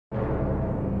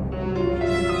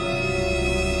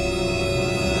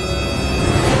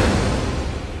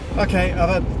Okay, I've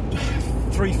had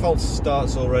 3 false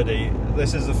starts already.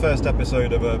 This is the first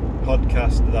episode of a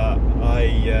podcast that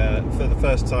for the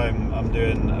first time, I'm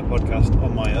doing a podcast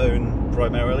on my own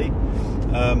primarily.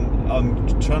 I'm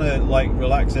trying to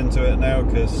relax into it now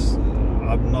because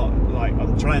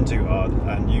I'm trying too hard,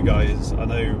 and you guys, I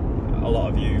know a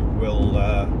lot of you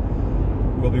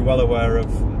will be well aware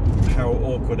of how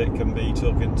awkward it can be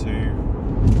talking to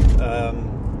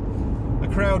a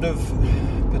crowd of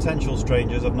potential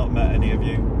strangers. I've not met any of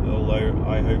you, although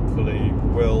I hopefully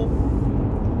will.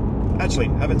 Actually,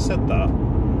 having said that,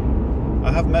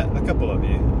 I have met a couple of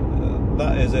you.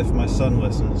 That is if my son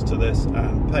listens to this,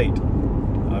 and Pate,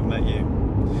 I've met you.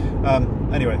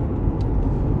 Anyway,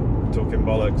 talking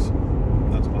bollocks,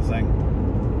 that's my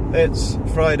thing. It's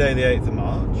Friday the 8th of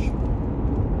March.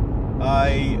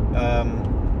 I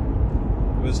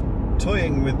was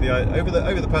toying with over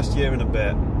the past year and a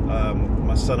bit.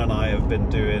 My son and I have been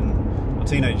doing, my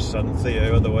teenage son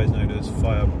Theo, otherwise known as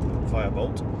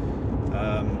Firebolt.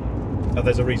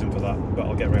 There's a reason for that, but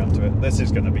I'll get around to it. This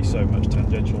is going to be so much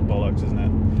tangential bollocks, isn't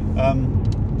it?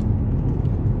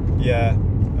 Yeah,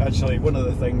 actually, one of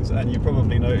the things, and you're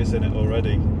probably noticing it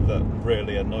already, that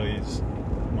really annoys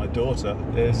my daughter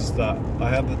is that I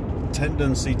have the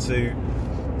tendency to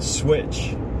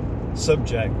switch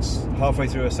subjects halfway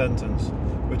through a sentence,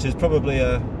 which is probably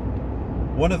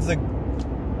one of the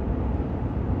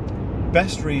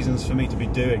best reasons for me to be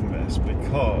doing this,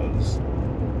 because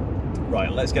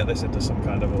let's get this into some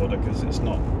kind of order because it's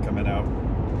not coming out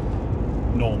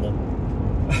normal.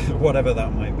 Whatever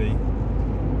that might be.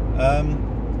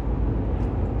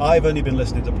 I've only been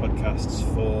listening to podcasts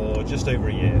for just over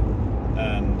a year,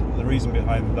 and the reason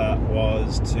behind that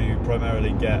was to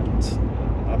primarily get,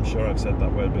 I'm sure I've said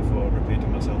that word before, I'm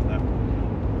repeating myself now,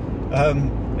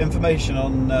 information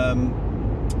on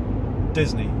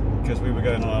Disney, because we were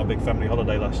going on our big family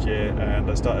holiday last year, and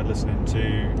I started listening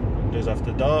to Diz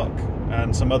After Dark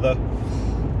and some other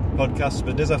podcasts,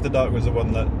 but Diz After Dark was the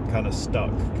one that kind of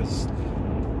stuck, because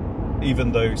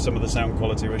even though some of the sound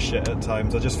quality was shit at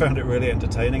times, I just found it really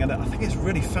entertaining, and I think it's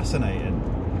really fascinating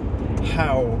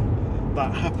how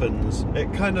that happens.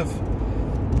 It kind of,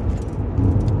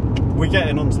 we're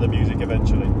getting onto the music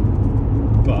eventually,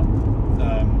 but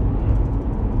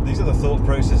these are the thought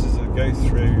processes that go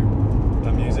through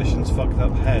a musician's fucked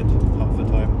up head half the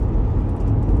time.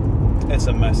 It's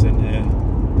a mess in here.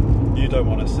 You don't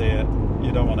want to see it.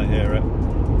 You don't want to hear it.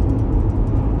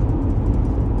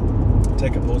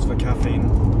 Take a pause for caffeine.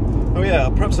 Oh yeah,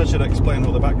 perhaps I should explain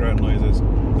what the background noise is.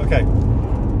 Okay.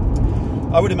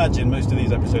 I would imagine most of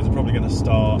these episodes are probably going to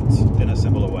start in a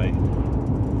similar way.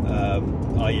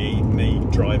 I.e. me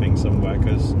driving somewhere,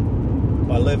 because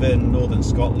I live in northern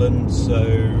Scotland, so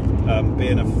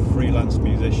being a freelance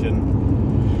musician,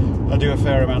 I do a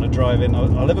fair amount of driving.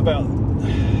 I live about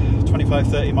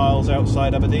 25-30 miles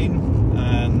outside Aberdeen,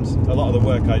 and a lot of the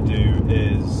work I do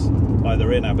is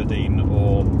either in Aberdeen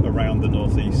or around the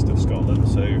northeast of Scotland,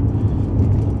 so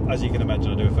as you can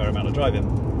imagine I do a fair amount of driving.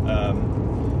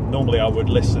 Normally I would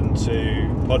listen to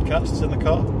podcasts in the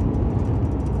car,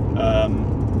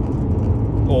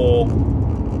 or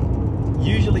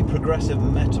usually progressive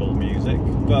metal music,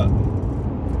 but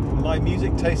my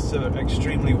music tastes are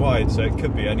extremely wide, so it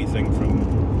could be anything from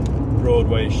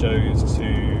Broadway shows to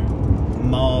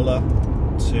Mahler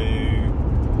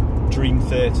to Dream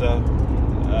Theatre,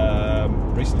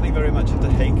 recently very much into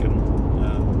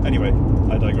Haken. Anyway,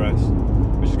 I digress,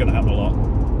 which is going to happen a lot.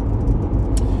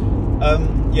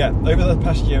 Over the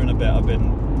past year and a bit I've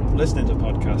been listening to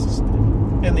podcasts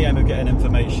in the aim of getting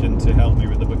information to help me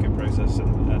with the booking process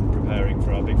and preparing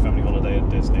for our big family holiday at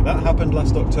Disney. That happened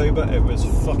last October. It was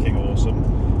fucking awesome.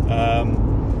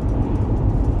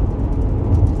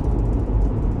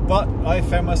 But I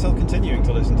found myself continuing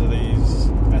to listen to these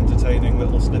entertaining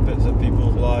little snippets of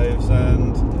people's lives,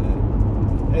 and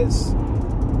it's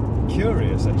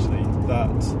curious actually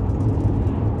that,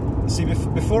 see,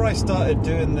 before I started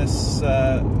doing this,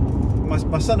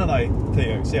 my son and I,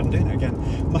 Theo, see I'm doing it again,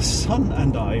 my son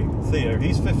and I, Theo,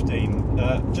 he's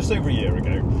 15, just over a year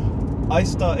ago, I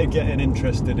started getting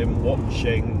interested in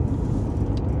watching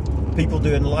people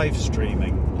doing live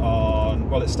streaming on,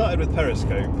 well, it started with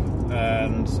Periscope,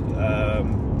 and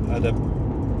had a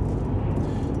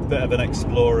bit of an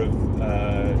explore of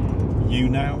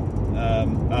YouNow,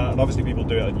 and obviously people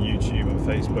do it on YouTube and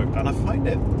Facebook, and I find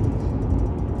it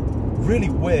really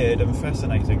weird and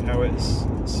fascinating how it's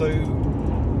so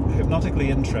hypnotically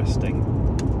interesting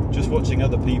just watching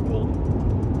other people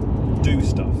do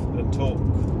stuff and talk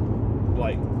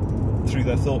through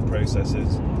their thought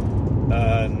processes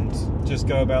and just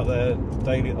go about their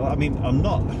daily. I mean,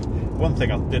 one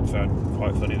thing I did find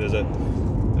quite funny. There's a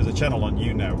channel on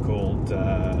YouNow called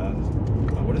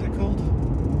what is it called?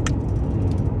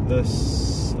 I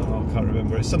can't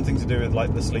remember. It's something to do with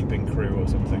like the Sleeping Crew or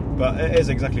something. But it is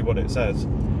exactly what it says.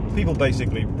 People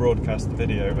basically broadcast the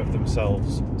video of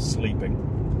themselves sleeping,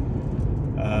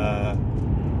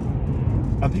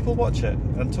 and people watch it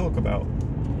and talk about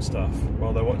stuff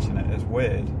while they're watching it. It's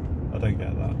weird. I don't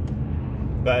get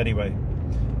that. But anyway,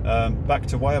 back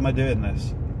to why am I doing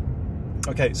this?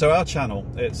 Okay, so our channel,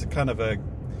 it's a kind of a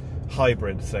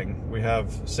hybrid thing. We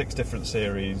have 6 different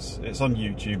series. It's on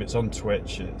YouTube, it's on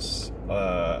Twitch, it's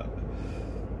a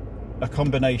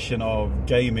combination of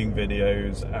gaming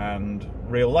videos and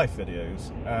real life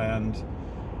videos. And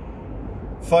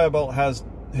Firebolt has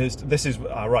his, this is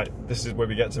where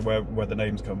we get to where the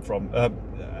names come from.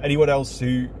 Anyone else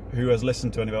who has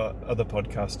listened to any of our other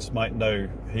podcasts might know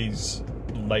he's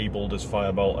labelled as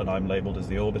Firebolt and I'm labelled as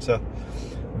the Orbiter.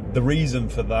 The reason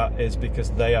for that is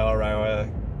because they are our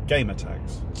gamer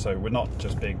tags. So we're not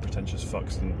just being pretentious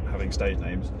fucks and having stage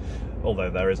names, although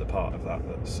there is a part of that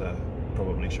that's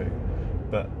probably true.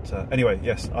 But anyway,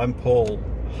 yes, I'm Paul.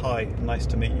 Hi, nice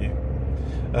to meet you.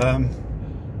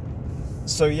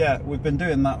 So yeah, we've been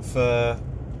doing that for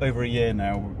over a year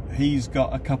now. He's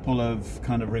got a couple of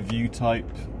kind of review type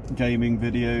gaming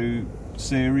video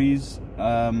series.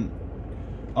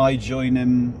 I join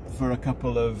him for a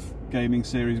couple of gaming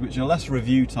series which are less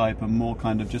review type and more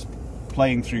kind of just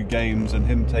playing through games and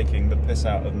him taking the piss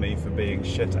out of me for being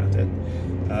shit at it.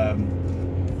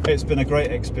 It's been a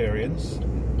great experience.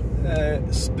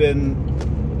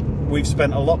 We've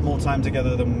spent a lot more time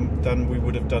together than we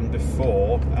would have done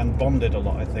before, and bonded a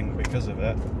lot, I think, because of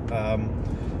it.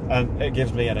 And it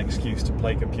gives me an excuse to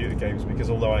play computer games, because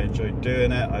although I enjoy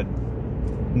doing it, I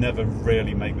never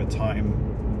really make the time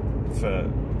for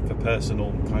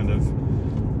personal kind of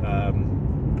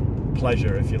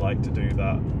pleasure, if you like, to do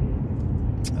that.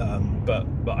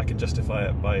 But I can justify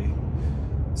it by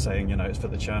saying, you know, it's for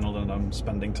the channel and I'm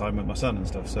spending time with my son and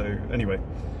stuff. So anyway,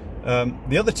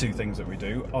 the other 2 things that we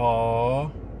do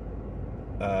are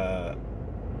the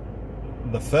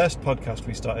first podcast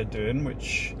we started doing,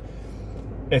 which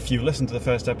if you listen to the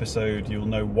first episode, you'll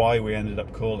know why we ended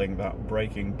up calling that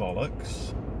Breaking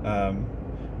Bollocks.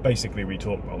 Basically, we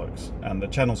talk bollocks, and the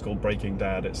channel's called Breaking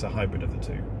Dad. It's a hybrid of the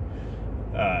 2,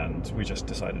 and we just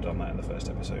decided on that in the first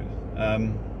episode.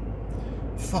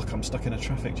 Fuck, I'm stuck in a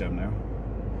traffic jam now.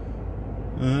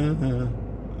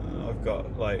 I've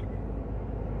got like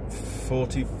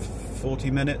 40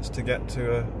 minutes to get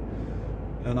to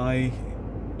an eye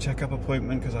checkup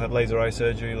appointment because I had laser eye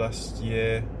surgery last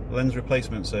year, lens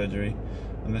replacement surgery,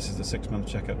 and this is the 6-month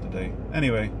checkup today.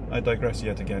 Anyway, I digress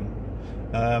yet again.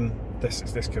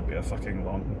 This could be a fucking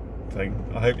long thing.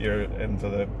 I hope you're in for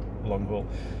the long haul.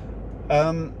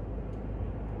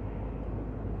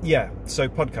 Yeah, so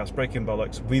podcast, Breaking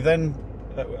Bollocks. We then,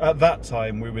 at that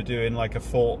time, we were doing like a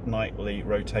fortnightly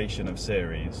rotation of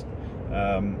series.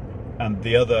 And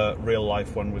the other real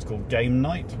life one was called Game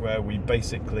Night, where we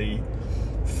basically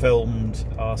filmed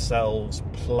ourselves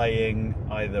playing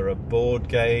either a board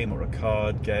game or a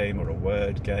card game or a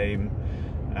word game.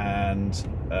 And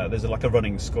there's like a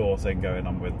running score thing going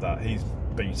on with that. He's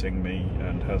beating me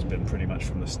and has been pretty much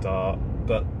from the start,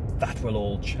 but that will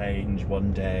all change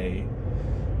one day.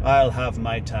 I'll have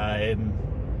my time.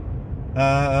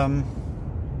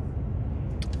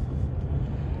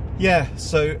 Yeah,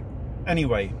 so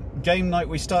anyway, Game Night,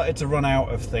 we started to run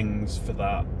out of things for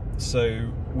that. So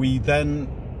we then,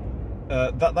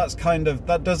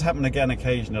 that does happen again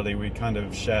occasionally. We kind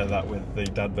of share that with the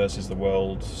Dad vs. the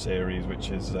World series, which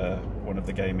is one of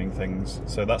the gaming things.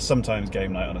 So that's sometimes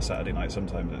Game Night on a Saturday night,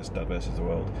 sometimes it's Dad vs. the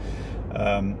World.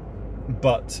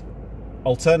 But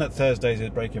alternate Thursdays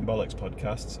is Breaking Bollocks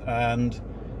podcasts, and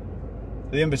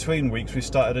the in-between weeks we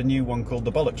started a new one called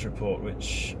The Bollocks Report,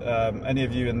 which any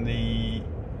of you in the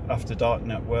After Dark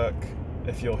network,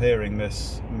 if you're hearing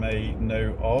this, may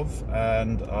know of.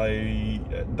 And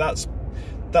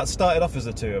that started off as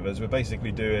the 2 of us. We're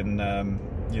basically doing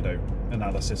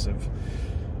analysis of,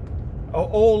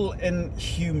 all in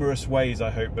humorous ways, I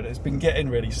hope, but it's been getting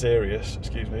really serious,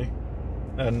 excuse me,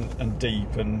 and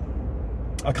deep, and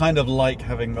I kind of like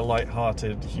having the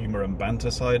light-hearted humour and banter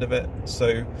side of it.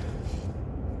 So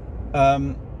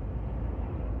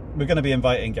we're going to be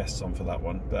inviting guests on for that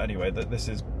one. But anyway, this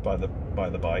is by the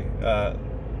by.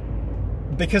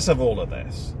 Because of all of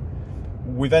this,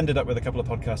 we've ended up with a couple of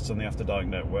podcasts on the After Dark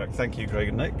network. Thank you, Craig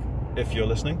and Nick, if you're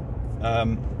listening.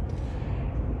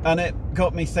 And it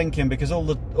got me thinking, because all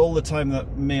the time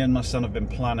that me and my son have been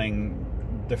planning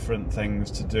different things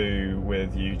to do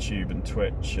with YouTube and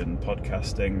Twitch and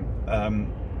podcasting,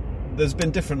 there's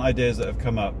been different ideas that have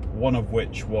come up, one of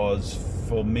which was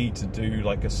for me to do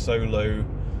like a solo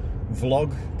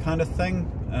vlog kind of thing,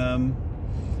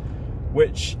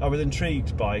 which I was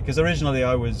intrigued by, because originally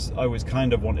I was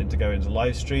kind of wanting to go into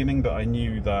live streaming, but I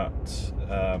knew that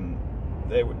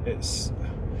it's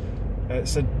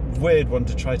a weird one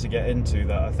to try to get into.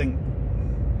 That I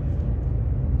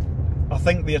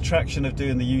think the attraction of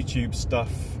doing the YouTube stuff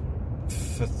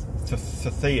for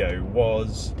Theo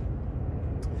was,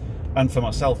 and for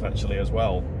myself actually as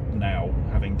well, now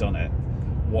having done it,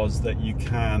 was that you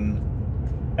can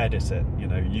edit it. You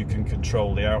know, you can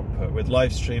control the output. With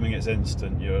live streaming, it's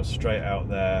instant. You're straight out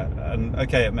there, and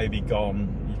okay, it may be gone,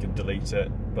 you can delete it,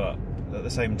 but at the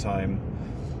same time,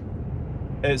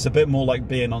 it's a bit more like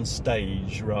being on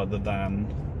stage rather than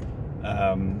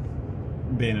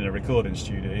being in a recording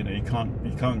studio. You know, you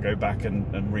can't go back and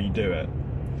redo it.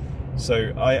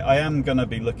 So I am going to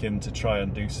be looking to try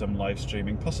and do some live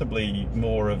streaming, possibly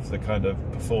more of the kind of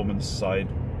performance side,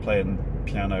 playing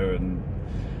piano, and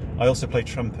I also play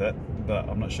trumpet, but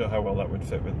I'm not sure how well that would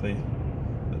fit with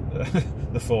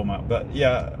the format. But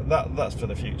yeah, that's for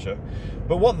the future.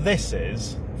 But what this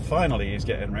is, finally, is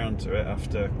getting round to it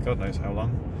after God knows how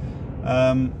long.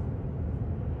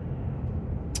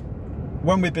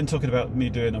 When we've been talking about me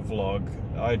doing a vlog,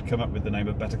 I'd come up with the name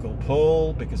of Better Call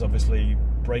Paul, because obviously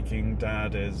Breaking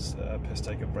Dad is a piss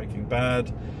take of Breaking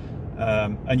Bad.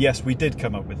 And yes, we did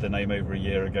come up with the name over a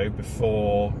year ago,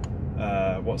 before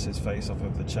what's his face off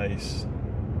of The Chase,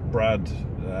 Brad,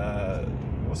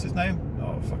 what's his name?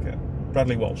 Oh, fuck it.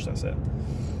 Bradley Walsh, that's it.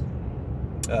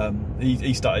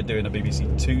 He started doing a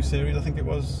BBC Two series, I think it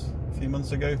was, a few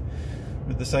months ago,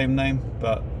 with the same name,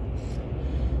 but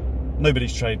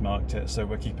nobody's trademarked it, so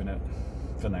we're keeping it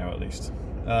for now at least.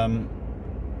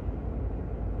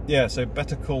 Yeah, so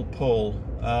Better Call Paul.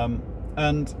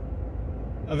 And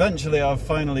eventually I've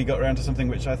finally got around to something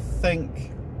which I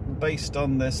think, based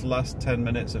on this last 10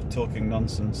 minutes of talking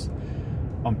nonsense,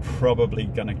 I'm probably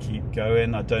going to keep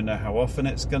going. I don't know how often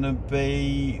it's going to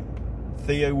be.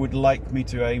 Theo would like me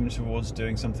to aim towards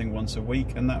doing something once a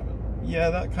week, and that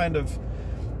kind of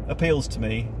appeals to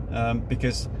me,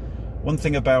 because one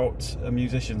thing about a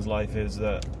musician's life is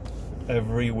that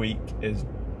every week is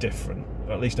different,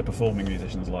 or at least a performing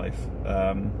musician's life.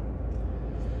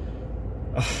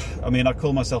 I mean, I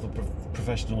call myself a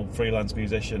professional freelance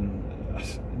musician.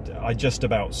 I just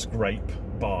about scrape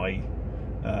by.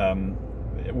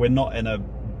 We're not in a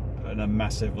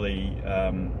massively,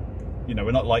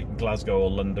 we're not like Glasgow or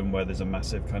London, where there's a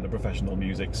massive kind of professional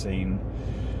music scene.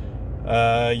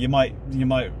 You might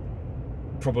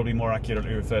probably more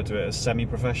accurately refer to it as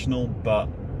semi-professional, but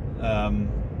I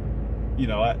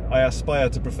aspire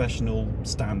to professional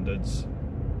standards,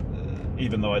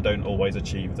 even though I don't always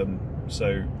achieve them.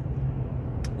 So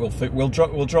we'll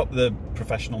drop the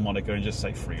professional moniker and just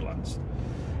say freelance.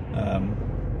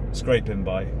 Scraping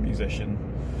by musician.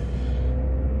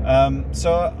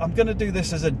 So I'm going to do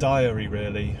this as a diary,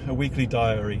 really, a weekly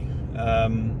diary,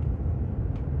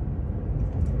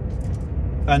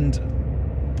 and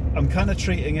I'm kind of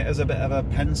treating it as a bit of a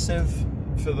pensive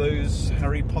for those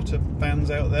Harry Potter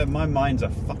fans out there. My mind's a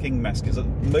fucking mess, because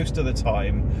most of the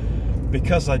time,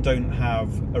 because I don't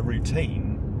have a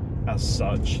routine as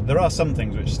such, there are some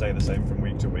things which stay the same from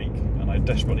week to week, and I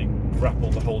desperately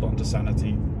grapple to hold on to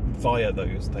sanity via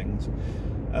those things.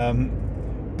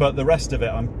 But the rest of it,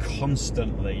 I'm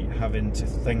constantly having to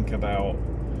think about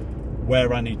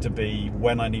where I need to be,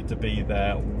 when I need to be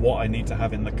there, what I need to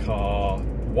have in the car,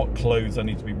 what clothes I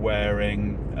need to be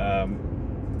wearing,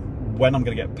 when I'm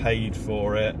going to get paid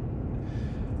for it,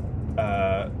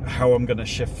 how I'm going to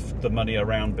shift the money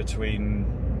around between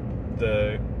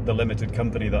the limited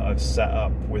company that I've set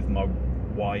up with my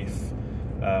wife,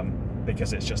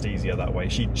 because it's just easier that way.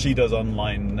 She does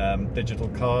online digital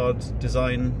card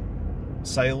design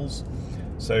sales,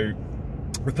 so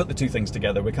we've put the two things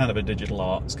together. We're kind of a digital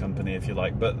arts company, if you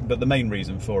like, but the main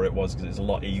reason for it was because it's a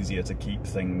lot easier to keep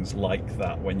things like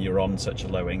that when you're on such a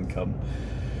low income.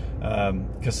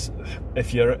 Because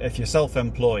if you're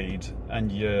self-employed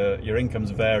and your income's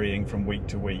varying from week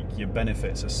to week, your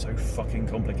benefits are so fucking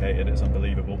complicated, it's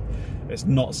unbelievable. It's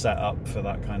not set up for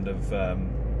that kind of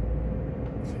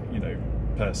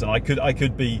person. I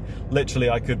could be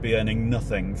earning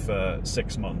nothing for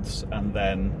 6 months, and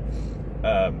then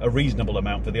a reasonable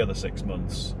amount for the other 6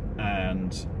 months,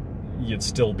 and you'd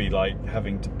still be like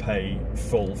having to pay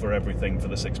full for everything for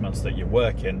the 6 months that you're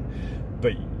working,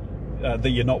 but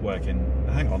that you're not working.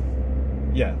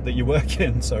 That you're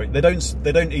working. Sorry, they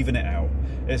don't even it out.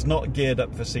 It's not geared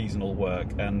up for seasonal work,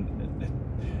 and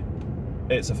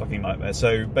it's a fucking nightmare.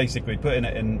 So basically putting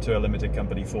it into a limited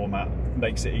company format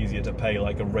makes it easier to pay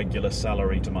like a regular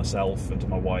salary to myself and to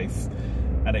my wife,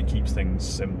 and it keeps things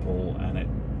simple, and it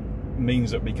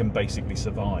means that we can basically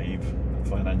survive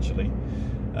financially.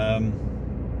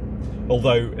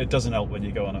 Although it doesn't help when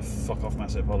you go on a fuck off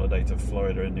massive holiday to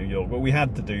Florida and New York, but we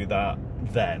had to do that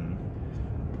then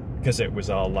because it was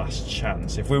our last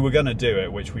chance. If we were going to do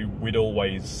it, which we'd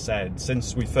always said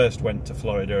since we first went to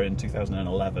Florida in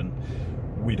 2011,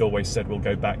 we'd always said we'll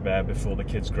go back there before the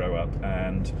kids grow up.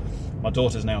 And my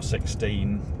daughter's now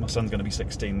 16, my son's going to be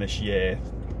 16 this year.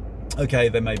 Okay,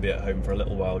 they may be at home for a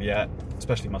little while yet,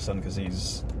 especially my son because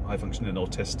he's high functioning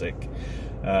autistic,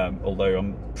 although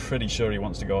I'm pretty sure he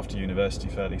wants to go off to university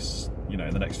fairly, in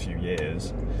the next few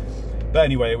years. But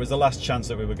anyway, it was the last chance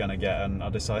that we were going to get, and I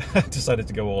decided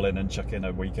to go all in and chuck in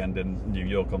a weekend in New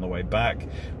York on the way back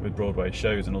with Broadway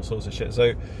shows and all sorts of shit.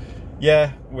 So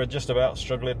yeah, we're just about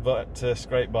struggling to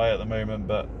scrape by at the moment,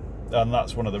 and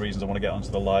that's one of the reasons I want to get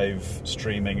onto the live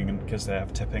streaming, because they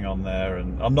have tipping on there,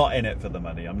 and I'm not in it for the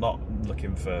money. I'm not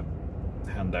looking for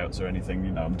handouts or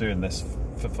anything. I'm doing this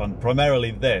for fun.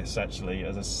 Primarily this, actually,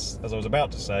 as I was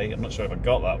about to say, I'm not sure if I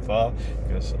got that far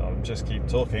because I'll just keep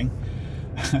talking.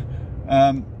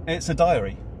 It's a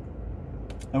diary,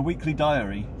 a weekly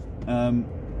diary, and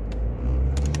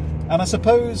I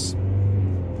suppose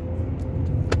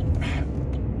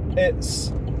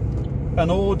it's an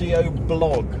audio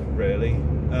blog, really.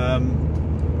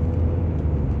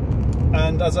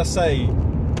 And as I say,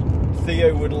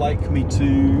 Theo would like me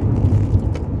to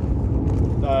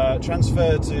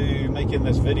transfer to making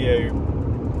this video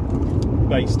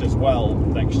based as well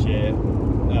next year.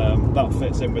 That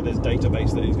fits in with his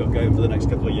database that he's got going for the next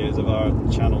couple of years of our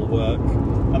channel work,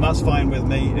 and that's fine with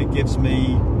me. It gives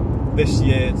me this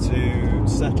year to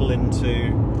settle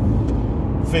into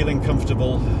feeling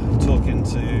comfortable talking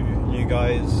to you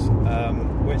guys,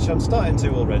 which I'm starting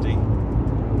to already,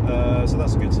 so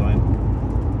that's a good sign.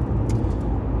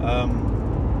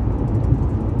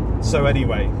 So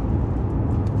anyway,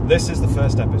 this is the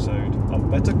first episode of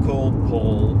Better Call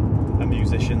Paul, a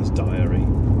Musician's Diary.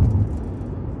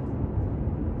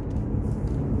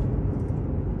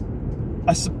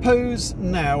 I suppose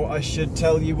now I should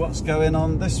tell you what's going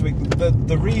on this week.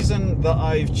 The reason that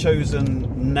I've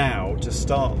chosen now to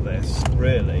start this,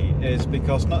 really, is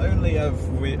because not only have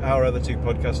our other two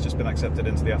podcasts just been accepted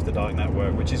into the After Dark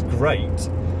Network, which is great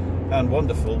and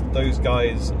wonderful. Those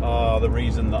guys are the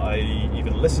reason that I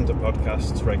even listen to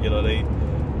podcasts regularly.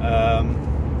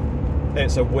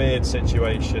 It's a weird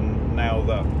situation now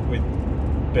that we've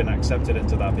been accepted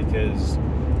into that, because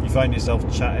you find yourself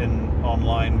chatting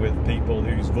online with people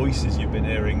whose voices you've been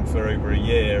hearing for over a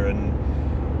year, and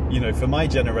for my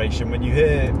generation, when you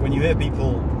hear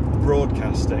people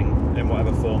broadcasting in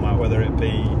whatever format, whether it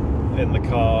be in the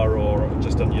car or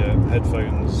just on your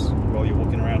headphones while you're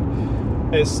walking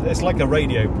around, it's like a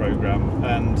radio program.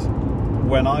 And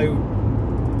when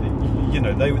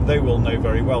they will know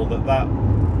very well that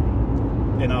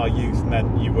in our youth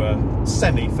meant you were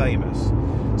semi-famous.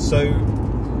 So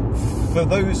for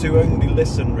those who only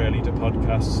listen really to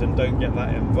podcasts and don't get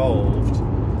that involved,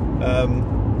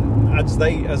 as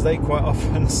they quite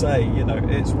often say,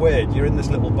 it's weird, you're in this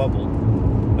little bubble,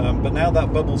 but now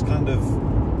that bubble's kind of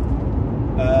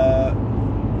I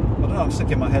don't know, I'm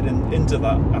sticking my head into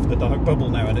that After Dark bubble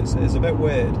now, and it's a bit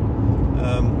weird,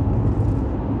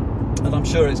 and I'm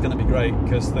sure it's going to be great,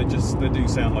 because they do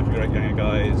sound like a great gang of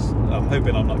guys. I'm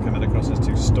hoping I'm not coming across as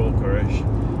too stalkerish,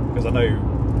 because I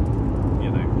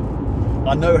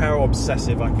know how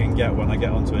obsessive I can get when I get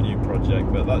onto a new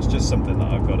project, but that's just something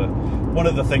that I've got to... One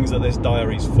of the things that this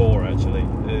diary's for, actually,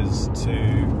 is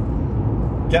to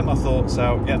get my thoughts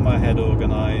out, get my head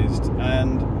organised,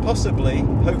 and possibly,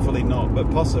 hopefully not, but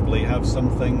possibly have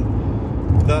something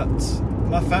that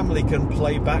my family can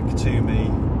play back to me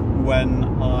when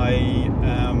I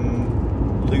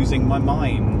am losing my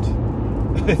mind,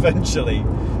 eventually.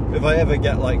 If I ever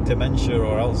get like dementia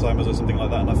or Alzheimer's or something like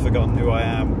that and I've forgotten who I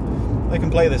am, they can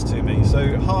play this to me.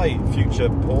 So, hi, future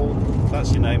Paul.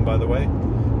 That's your name, by the way.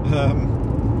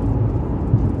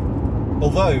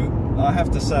 Although, I have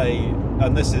to say,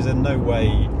 and this is in no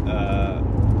way...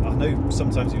 I know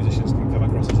sometimes musicians can come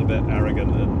across as a bit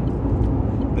arrogant,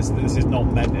 and this is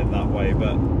not meant in that way,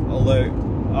 but although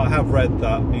I have read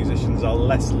that musicians are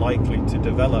less likely to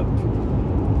develop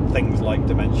things like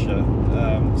dementia,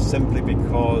 simply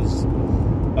because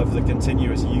of the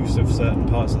continuous use of certain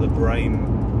parts of the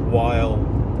brain while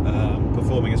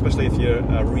performing, especially if you're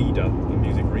a reader, a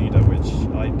music reader, which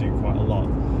I do quite a lot.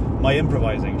 My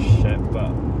improvising shit,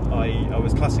 but I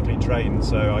was classically trained,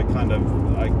 so I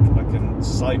can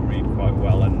sight read quite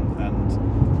well, and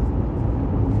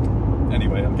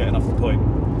anyway, I'm getting off the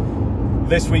point.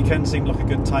 This weekend seemed like a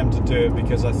good time to do it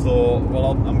because I thought,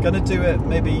 well, I'm going to do it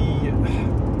maybe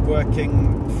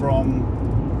working from...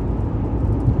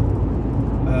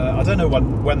 I don't know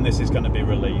when this is going to be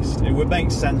released. It would make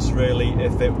sense really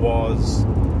if it was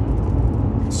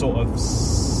sort of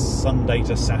Sunday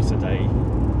to Saturday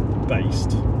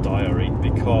based diary,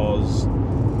 because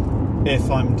if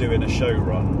I'm doing a show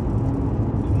run,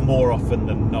 more often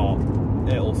than not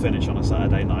it'll finish on a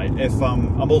Saturday night. If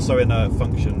I'm also in a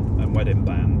function and wedding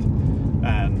band,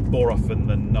 and more often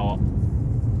than not,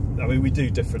 I mean, we do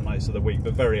different nights of the week,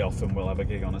 but very often we'll have a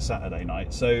gig on a Saturday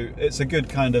night, so it's a good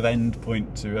kind of end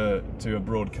point to a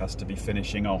broadcast to be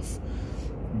finishing off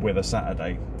with a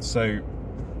Saturday. So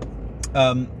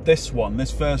this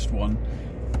first one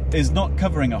is not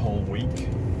covering a whole week.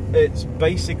 It's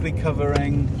basically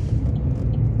covering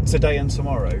today and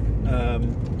tomorrow,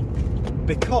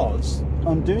 because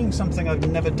I'm doing something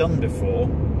I've never done before.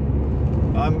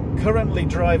 I'm currently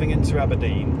driving into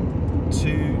Aberdeen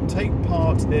to take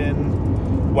part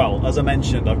in, well, as I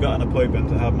mentioned, I've got an appointment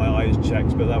to have my eyes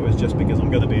checked, but that was just because I'm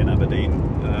going to be in Aberdeen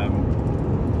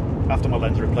after my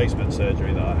lens replacement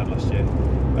surgery that I had last year.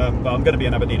 But I'm going to be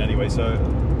in Aberdeen anyway,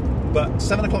 but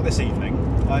 7 o'clock this evening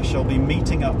I shall be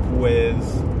meeting up with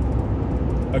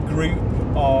a group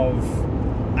of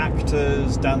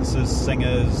actors, dancers,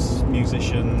 singers,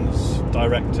 musicians,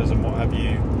 directors and what have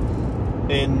you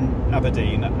in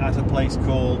Aberdeen at a place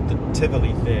called the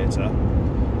Tivoli Theatre,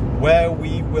 where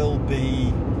we will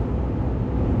be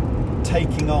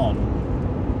taking on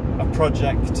a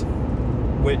project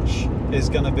which is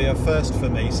going to be a first for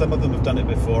me. Some of them have done it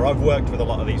before. I've worked with a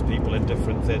lot of these people in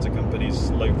different theatre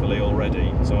companies locally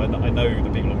already, so I know the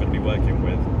people I'm going to be working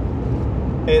with.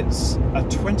 It's a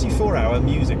 24-hour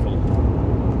musical,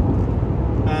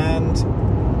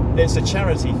 and it's a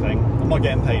charity thing. I'm not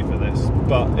getting paid for this,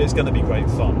 but it's going to be great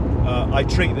fun. I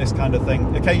treat this kind of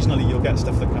thing, occasionally you'll get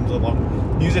stuff that comes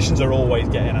along. Musicians are always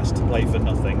getting asked to play for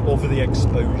nothing, or for the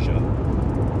exposure.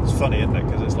 It's funny, isn't it?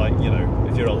 Because it's like, you know,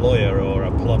 if you're a lawyer or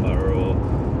a plumber or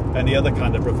any other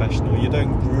kind of professional, you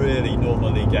don't really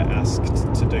normally get asked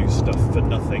to do stuff for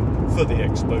nothing, for the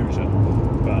exposure.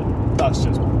 But that's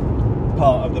just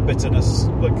part of the bitterness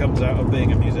that comes out of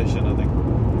being a musician, I think.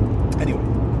 Anyway,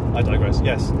 I digress.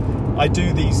 Yes, I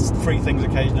do these free things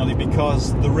occasionally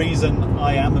because the reason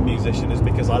I am a musician is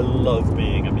because I love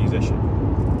being a musician.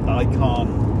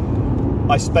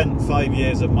 I spent 5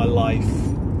 years of my life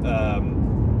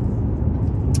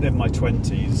in my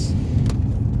 20s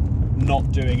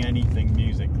not doing anything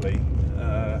musically.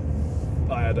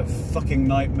 I had a fucking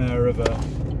nightmare of a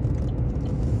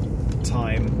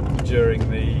time during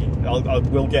the...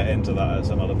 we'll get into that at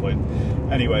some other point.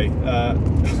 Anyway,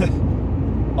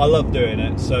 I love doing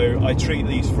it, so I treat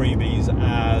these freebies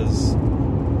as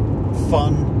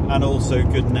fun and also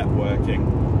good networking,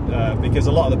 because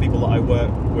a lot of the people that I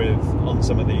work with on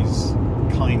some of these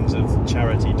kinds of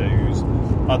charity dues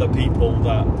are the people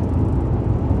that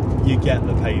you get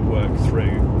the paid work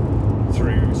through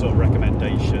sort of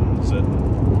recommendations,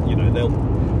 and you know,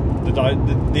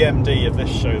 the MD of this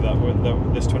show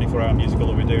this 24-hour musical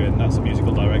that we're doing, that's a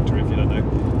musical director if you don't know.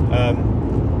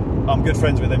 I'm good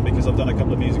friends with him because I've done a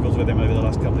couple of musicals with him over the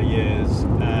last couple of years,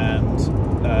 and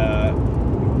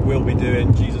we'll be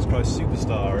doing Jesus Christ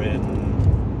Superstar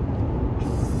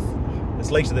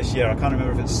it's later this year. I can't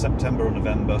remember if it's September or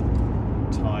November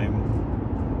time,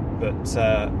 but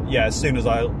yeah, as soon as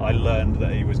I learned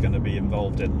that he was going to be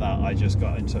involved in that, I just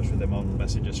got in touch with him on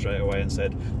Messenger straight away and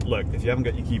said, look, if you haven't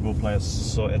got your keyboard player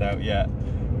sorted out yet,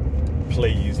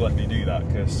 please let me do that,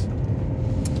 because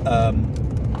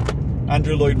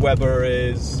Andrew Lloyd Webber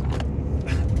is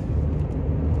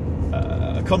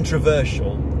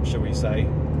controversial, shall we say.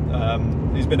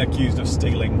 He's been accused of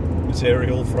stealing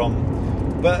material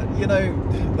from, but you know,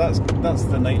 that's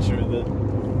the nature of the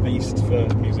beast for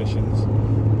musicians.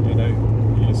 You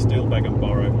know, you steal, beg and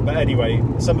borrow. But anyway,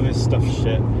 some of his stuff's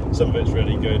shit, some of it's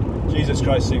really good. Jesus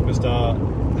Christ Superstar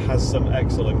has some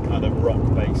excellent kind of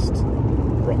rock-based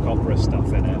rock opera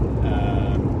stuff in it.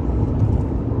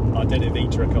 I did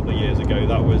Evita a couple of years ago.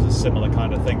 That was a similar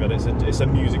kind of thing, but it's a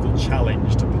musical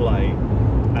challenge to play,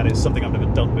 and it's something I've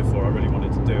never done before. I really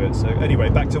wanted to do it. So anyway,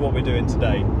 back to what we're doing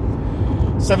today.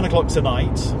 7 o'clock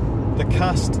tonight, the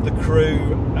cast, the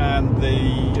crew and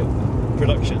the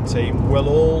production team will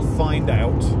all find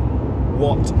out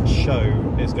what show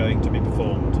is going to be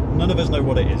performed. None of us know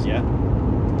what it is yet,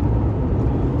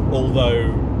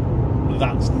 although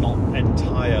that's not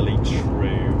entirely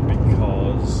true,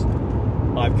 because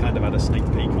I've kind of had a sneak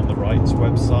peek on the Rights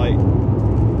website.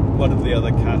 One of the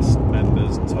other cast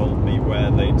members told me where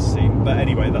they'd seen, but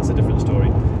anyway, that's a different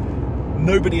story.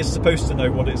 Nobody is supposed to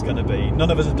know what it's going to be. None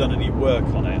of us have done any work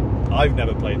on it. I've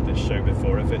never played this show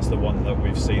before, if it's the one that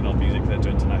we've seen on Music Theatre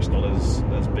International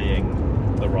as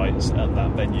being the rights at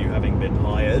that venue having been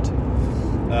hired.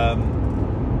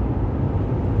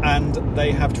 And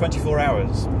they have 24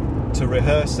 hours to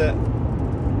rehearse it,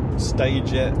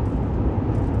 stage it,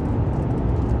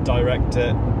 direct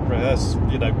it, rehearse,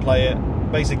 play it.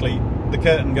 Basically, the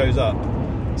curtain goes up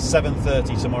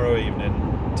 7:30 tomorrow evening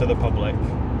to the public.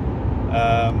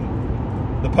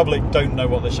 The public don't know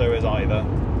what the show is either.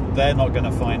 They're not going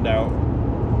to find out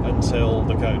until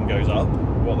the curtain goes up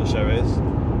what the show is.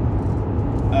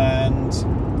 And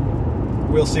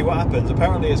we'll see what happens.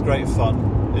 Apparently it's great fun.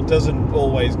 It doesn't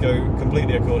always go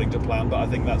completely according to plan, but I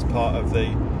think that's part of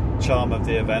the charm of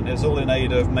the event. It's all in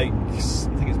aid of Make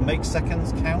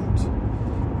Seconds Count,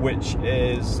 which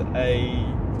is a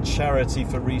charity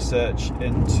for research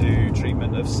into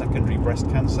treatment of secondary breast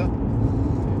cancer.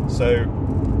 So,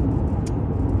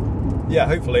 yeah,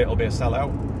 hopefully it'll be a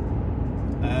sellout,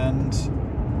 and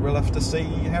we'll have to see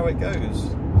how it goes.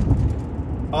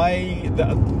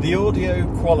 The audio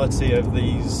quality of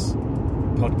these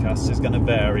podcasts is going to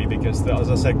vary because, as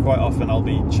I said, quite often I'll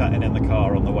be chatting in the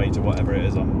car on the way to whatever it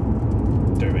is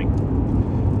I'm doing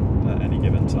at any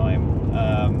given time.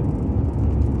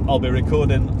 I'll be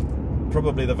recording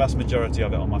probably the vast majority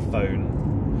of it on my phone,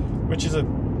 which is a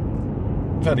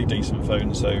fairly decent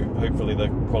phone, so hopefully the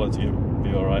quality will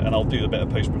be alright, and I'll do a bit of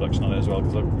post-production on it as well,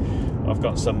 because I've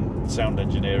got some sound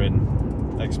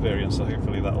engineering experience, so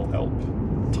hopefully that'll help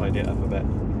tidy it up a bit.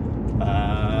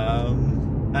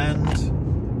 And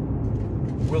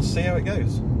we'll see how it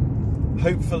goes.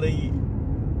 Hopefully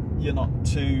you're not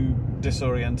too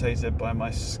disorientated by my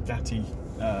scatty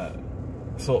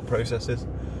thought processes.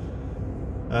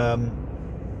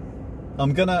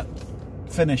 I'm gonna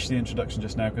finish the introduction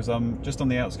just now because I'm just on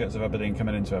the outskirts of Aberdeen,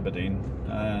 coming into Aberdeen,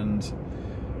 and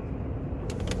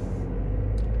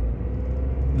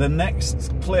the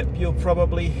next clip you'll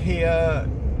probably hear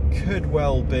could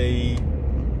well be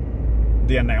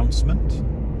the announcement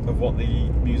of what the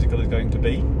musical is going to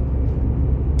be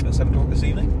at 7 o'clock this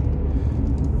evening.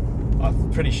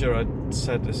 I'm pretty sure I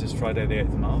said this is Friday the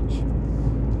 8th of March.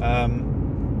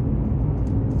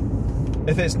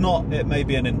 If it's not, it may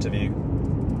be an interview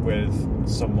with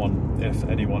someone, if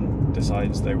anyone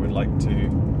decides they would like to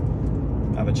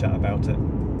have a chat about it.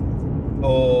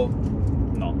 Or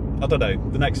not. I don't know.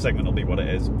 The next segment will be what it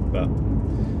is. But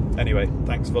anyway,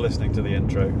 thanks for listening to the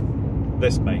intro.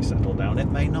 This may settle down,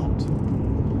 it may not.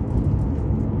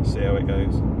 See how it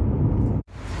goes.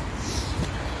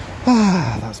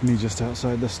 That's me just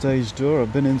outside the stage door.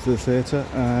 I've been into the theatre,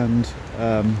 and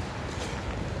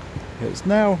it's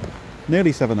now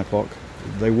nearly 7 o'clock.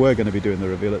 They were going to be doing the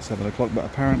reveal at 7 o'clock, but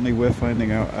apparently we're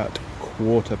finding out at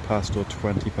 7:15 or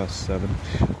 7:20.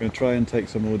 I'm going to try and take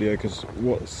some audio, because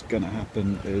what's going to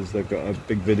happen is they've got a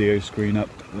big video screen up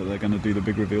that they're going to do the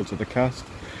big reveal to the cast.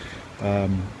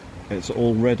 It's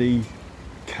already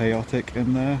chaotic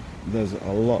in there. There's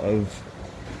a lot of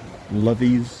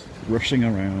lovies rushing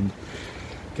around,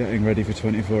 getting ready for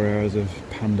 24 hours of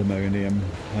pandemonium.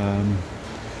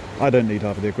 I don't need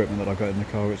half of the equipment that I've got in the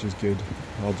car, which is good.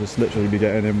 I'll just literally be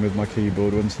getting in with my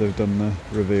keyboard once they've done the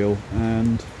reveal,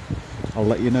 and I'll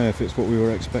let you know if it's what we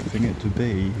were expecting it to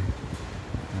be.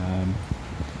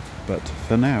 But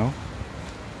for now,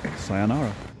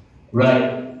 sayonara.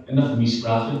 Right, enough of me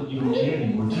spraffing. You don't care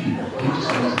anymore, do you? You just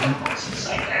want to do nonsense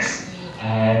like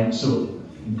this. So,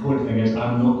 the important thing is,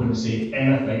 I'm not going to say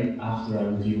anything after I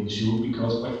reveal the show,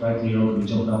 because quite frankly, you're all going to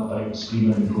be jumping up and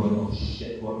screaming and going, oh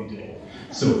shit, what are we doing?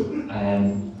 So,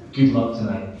 good luck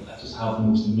tonight. Just have the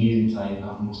most amazing time,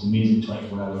 have the most amazing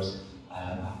 24 hours.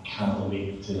 I cannot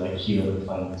wait to hear the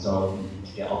final result and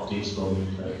to get updates from you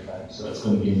throughout the time. So it's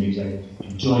going to be amazing.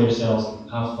 Enjoy yourselves,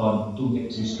 have fun, don't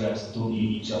get too stressed, don't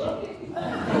hate each other.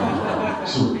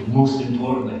 So, most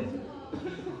importantly,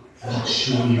 what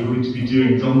show are you going to be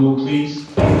doing? Drum roll, please.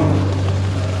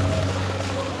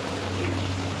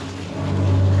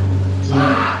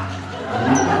 Tonight,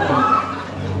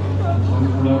 in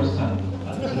 24 hours' time,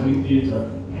 at the Tilly Theatre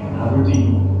in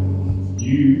Aberdeen,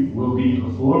 you will be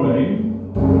performing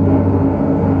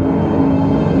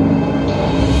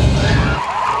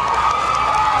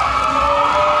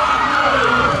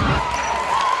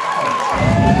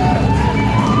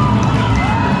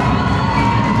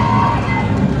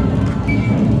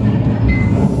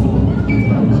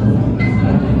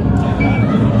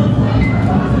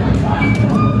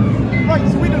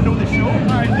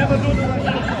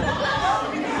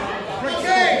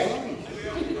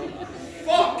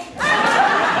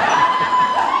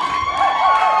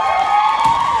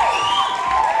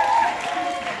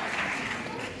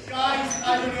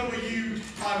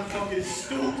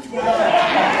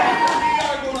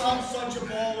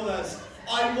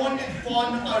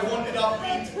I wanted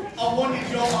upbeat. I wanted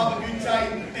you all to have a good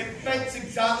time. It fits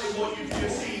exactly what you've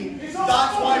just seen. That's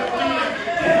why we're doing it.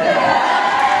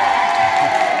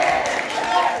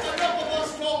 Enough of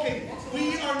us talking.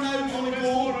 We are now going to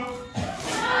go.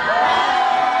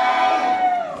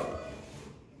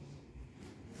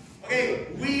 Okay,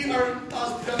 we are,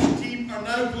 as production team, are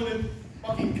now going to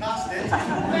fucking cast it.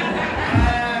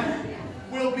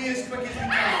 We'll be as quick as we can.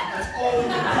 That's all.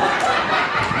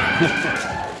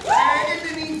 In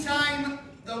the meantime,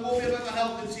 there will be a bit of a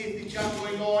health and safety chat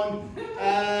going on.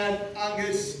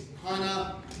 Angus,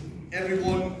 Hannah,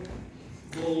 everyone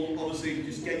will obviously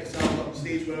just get yourself up on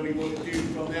stage wherever you want to do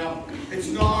from there. It's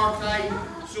not our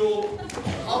time, so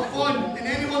have fun. And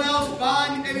anyone else,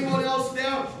 bang, anyone else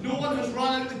there? No one has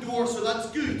run out the door, so that's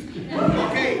good.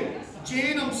 Okay,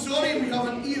 Jane, I'm sorry, we have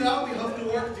an era, we have to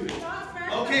work to it.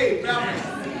 Okay, perfect.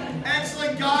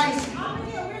 Excellent, guys.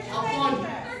 Have fun.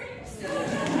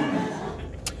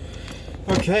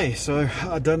 Okay, so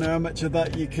I don't know how much of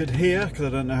that you could hear because I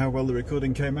don't know how well the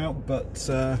recording came out, but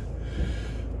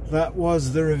that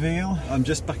was the reveal. I'm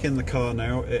just back in the car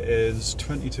now. It is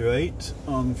 20 to 8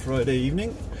 on Friday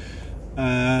evening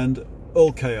and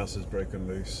all chaos has broken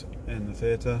loose in the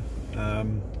theatre. I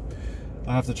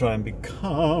have to try and be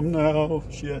calm now,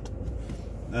 shit.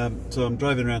 So I'm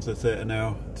driving around to the theatre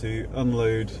now to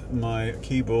unload my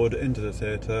keyboard into the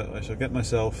theatre. I shall get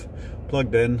myself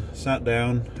plugged in, sat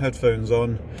down, headphones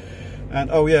on, and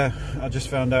oh yeah, I just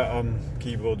found out I'm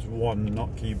keyboards 1,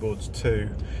 not keyboards 2.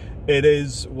 It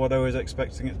is what I was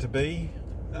expecting it to be.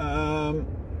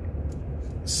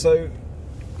 So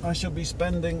I shall be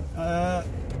spending an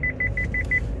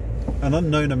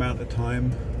unknown amount of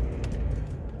time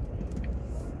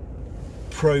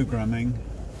programming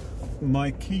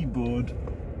my keyboard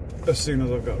as soon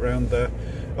as I've got round there.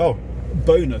 Oh,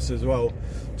 bonus as well,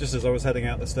 just as I was heading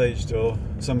out the stage door,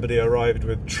 somebody arrived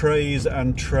with trays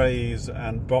and trays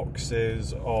and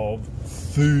boxes of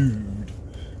food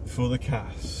for the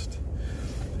cast.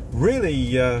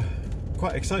 Really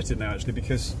quite excited now actually,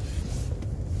 because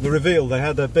the reveal, they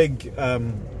had a big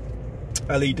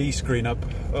LED screen up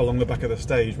along the back of the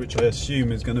stage, which I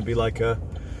assume is going to be like a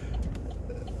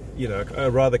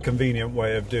rather convenient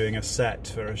way of doing a set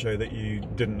for a show that you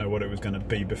didn't know what it was going to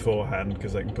be beforehand,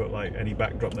 because they can put like any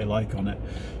backdrop they like on it.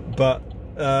 But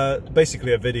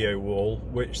basically a video wall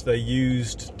which they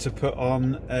used to put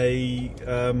on a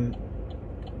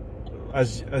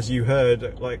as you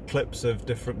heard, like clips of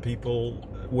different people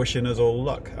wishing us all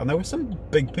luck, and there were some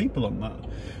big people on that.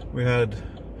 We had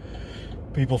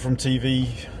people from TV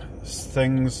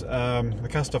things, the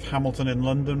cast of Hamilton in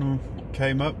London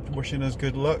came up wishing us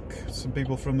good luck, some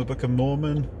people from the Book of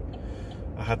Mormon.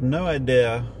 I had no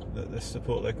idea that this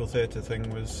Support Local Theatre thing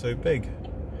was so big,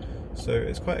 so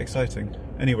it's quite exciting.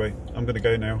 Anyway, I'm going to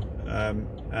go now,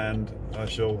 and I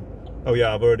shall, oh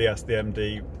yeah, I've already asked the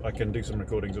MD, I can do some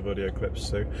recordings of audio clips,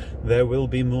 so there will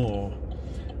be more.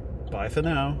 Bye for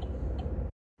now.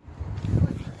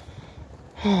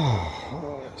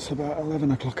 It's about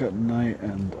 11 o'clock at night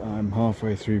and I'm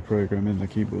halfway through programming the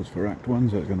keyboards for Act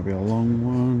 1, so it's going to be a long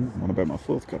one. I'm on about my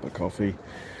 4th cup of coffee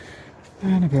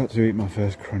and about to eat my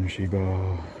first crunchy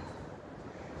bar.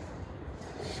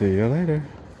 See you later.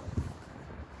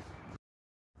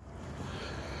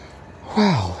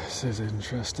 Well, this is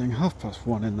interesting.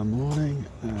 1:30 in the morning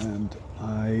and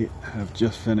I have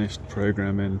just finished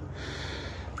programming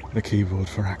the keyboard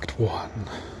for Act 1.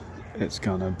 It's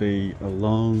gonna be a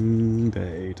long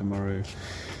day tomorrow.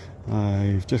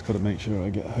 I've just got to make sure I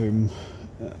get home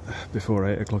before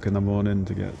 8 o'clock in the morning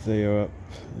to get Theo up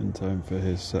in time for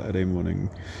his Saturday morning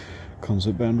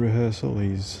concert band rehearsal.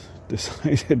 He's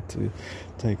decided to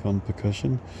take on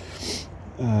percussion.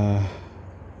 I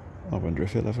wonder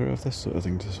if he'll ever have this sort of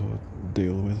thing to sort of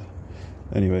deal with.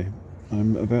 Anyway,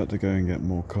 I'm about to go and get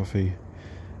more coffee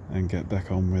and get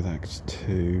back on with Act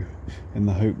 2 in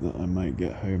the hope that I might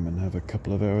get home and have a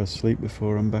couple of hours sleep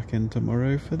before I'm back in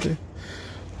tomorrow for the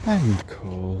end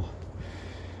call.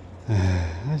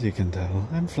 As you can tell,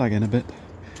 I'm flagging a bit.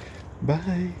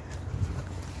 Bye.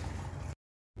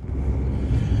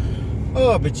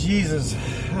 Oh, but Jesus.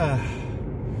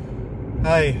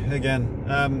 Hi again.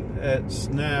 It's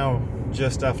now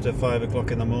just after 5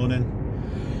 o'clock in the morning.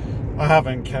 I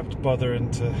haven't kept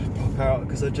bothering to pop out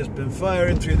because I've just been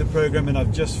firing through the programme and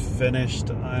I've just finished.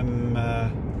 I'm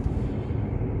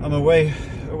away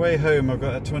home. I've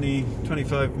got a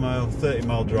 25 mile, 30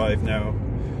 mile drive now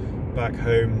back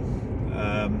home.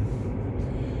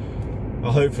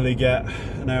 I'll hopefully get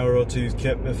an hour or two's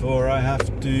kip before I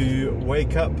have to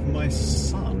wake up my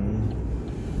son.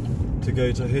 to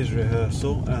go to his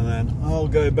rehearsal, and then I'll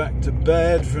go back to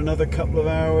bed for another couple of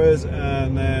hours,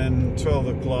 and then 12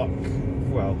 o'clock,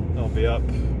 well, I'll be up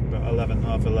about 11,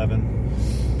 half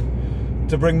 11,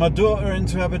 to bring my daughter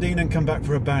into Aberdeen and come back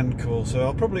for a band call. So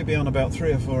I'll probably be on about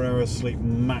 3 or 4 hours sleep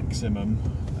maximum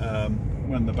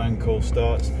when the band call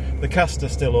starts. The cast are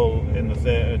still all in the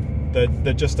theatre.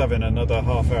 They're just having another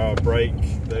half-hour break.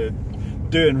 They're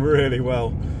doing really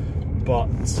well, but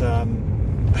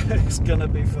it's gonna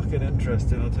be fucking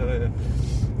interesting, I'll tell you.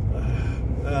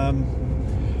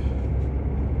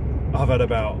 I've had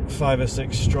about 5 or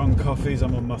 6 strong coffees.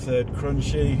 I'm on my 3rd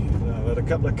crunchy. I've had a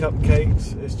couple of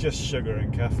cupcakes. It's just sugar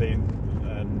and caffeine,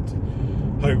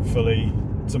 and hopefully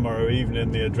tomorrow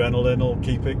evening the adrenaline will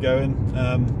keep it going.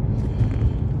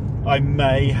 I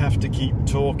may have to keep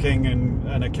talking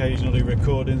and occasionally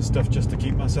recording stuff just to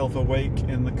keep myself awake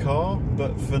in the car,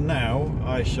 but for now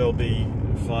I shall be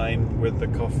fine with the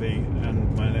coffee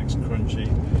and my next crunchy,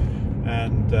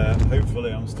 and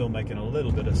hopefully I'm still making a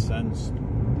little bit of sense.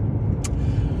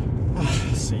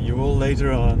 See you all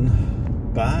later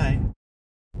on. Bye.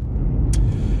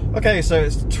 Okay, so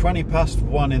it's 20 past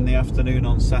 1 in the afternoon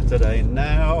on Saturday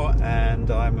now, and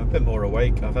I'm a bit more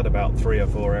awake. I've had about 3 or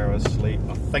 4 hours sleep.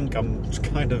 I think I'm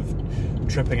kind of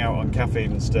tripping out on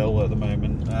caffeine still at the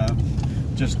moment. I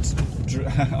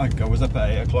was up at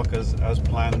 8 o'clock as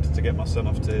planned to get my son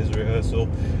off to his rehearsal,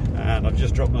 and I've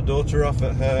just dropped my daughter off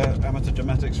at her amateur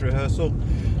dramatics rehearsal,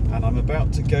 and I'm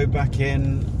about to go back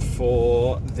in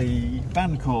for the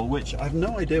band call, which I've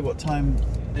no idea what time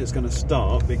it's going to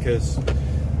start, because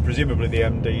presumably the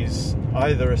MD's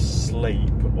either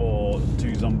asleep or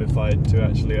too zombified to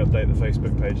actually update the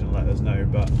Facebook page and let us know.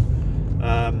 But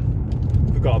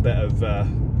we've got a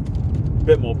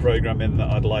bit more programming that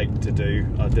I'd like to do.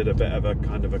 I did a bit of a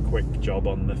kind of a quick job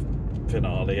on the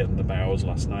finale and the bows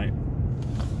last night,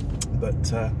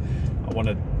 but I want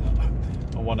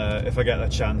to, if I get a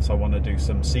chance, I want to do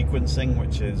some sequencing,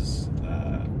 which is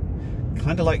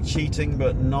kind of like cheating,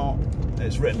 but not.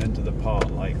 It's written into the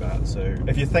part like that. So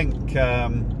if you think,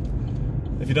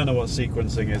 if you don't know what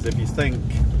sequencing is, if you think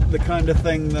the kind of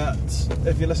thing that,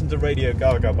 if you listen to Radio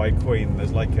Gaga by Queen,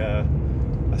 there's like a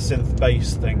synth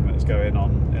bass thing that's going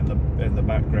on in the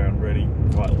background, really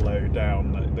quite low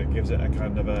down, that gives it a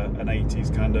kind of an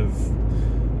 80s kind of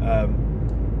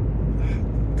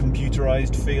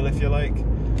computerized feel, if you like.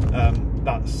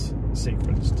 That's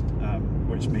sequenced,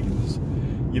 which means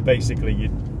you basically you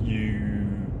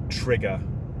trigger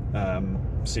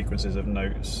sequences of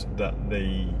notes that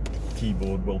the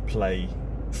keyboard will play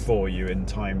for you in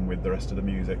time with the rest of the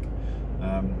music,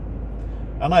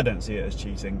 and I don't see it as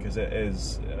cheating, because it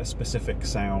is a specific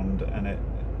sound, and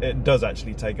it does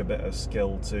actually take a bit of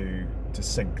skill to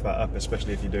sync that up,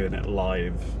 especially if you're doing it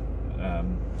live,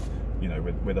 you know,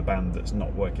 with a band that's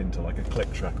not working to like a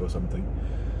click track or something.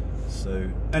 So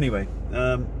anyway,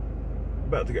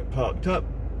 about to get parked up.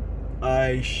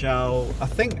 I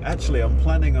think actually I'm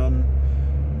planning on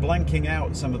blanking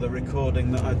out some of the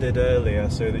recording that I did earlier,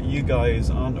 so that you guys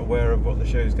aren't aware of what the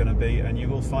show's going to be, and you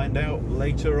will find out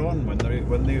later on when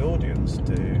the audience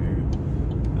do.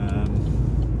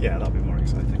 Yeah, that'll be more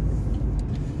exciting.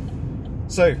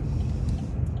 So,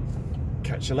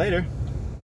 catch you later.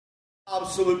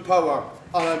 Absolute power,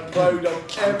 and I'm proud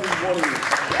of every one of you.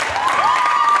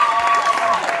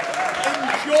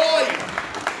 Enjoy,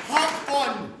 have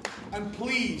fun, and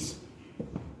please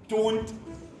don't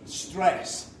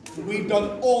stress. We've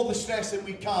done all the stress that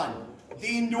we can.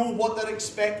 They know what they're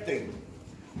expecting.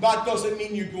 That doesn't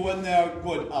mean you go in there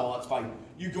going, oh, that's fine.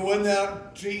 You go in there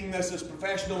treating this as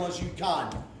professional as you can.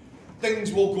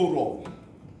 Things will go wrong.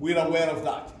 We're aware of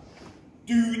that.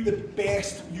 Do the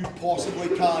best you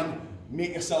possibly can.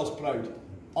 Make yourselves proud.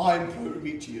 I'm proud of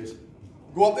each of you.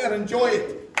 Go up there, enjoy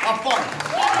it. Have fun.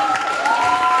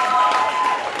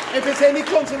 If it's any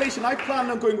consolation, I plan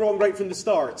on going wrong right from the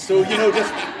start. So, you know,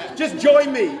 just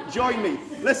join me.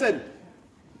 Listen,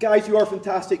 guys, you are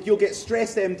fantastic. You'll get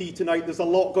stressed MD tonight. There's a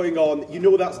lot going on. You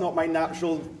know that's not my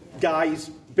natural,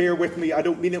 guys. Bear with me. I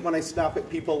don't mean it when I snap at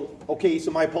people. Okay,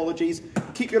 so my apologies.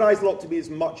 Keep your eyes locked to me as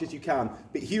much as you can.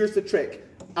 But here's the trick.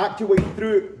 Act your way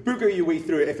through it, booger your way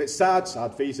through it. If it's sad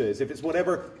faces. If it's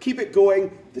whatever, keep it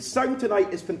going. The sound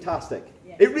tonight is fantastic.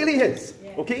 Yeah. It really is.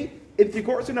 Yeah. Okay? In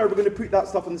 3/4 of an hour, we're going to put that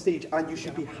stuff on the stage, and you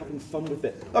should be having fun with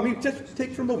it. I mean, just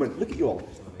take for a moment. Look at you all.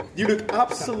 You look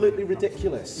absolutely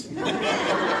ridiculous.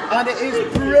 And it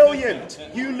is brilliant.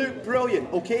 You look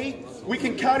brilliant, okay? We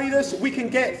can carry this. We can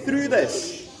get through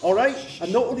this. All right?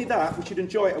 And not only that, we should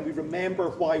enjoy it, and we remember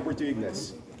why we're doing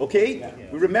this. Okay?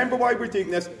 We remember why we're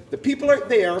doing this. The people out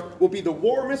there will be the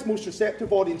warmest, most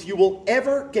receptive audience you will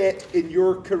ever get in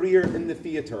your career in the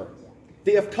theatre.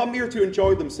 They have come here to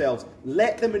enjoy themselves.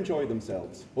 Let them enjoy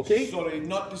themselves, okay? Sorry,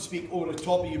 not to speak over the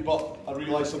top of you, but I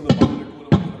realise some of them are going to go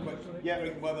to a quick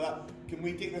drink. Whether that, can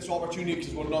we take this opportunity,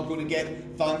 because we're not going to get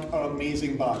thank our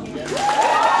amazing band.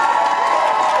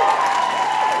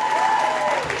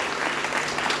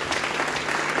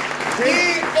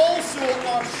 They also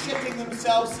are shitting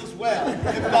themselves as well, if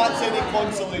that's any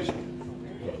consolation.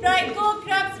 Right, go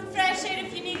grab some fresh air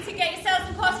if you need to. Get yourselves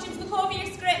in costumes, look over your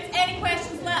script. Any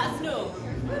questions, let us know.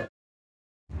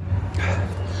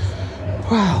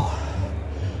 Well,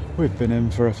 we've been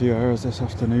in for a few hours this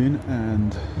afternoon,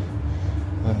 and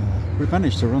we've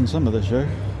managed to run some of the show.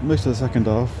 Most of the second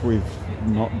half we've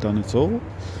not done at all.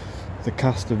 The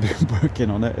cast have been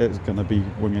working on it. It's going to be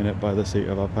winging it by the seat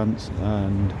of our pants,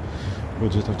 and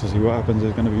we'll just have to see what happens.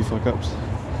 There's going to be fuck-ups.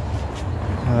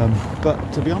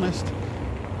 But to be honest,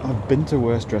 I've been to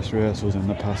worse dress rehearsals in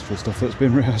the past for stuff that's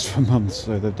been rehearsed for months,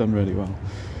 so they've done really well.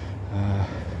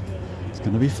 It's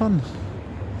going to be fun.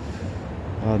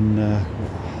 And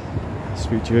I'll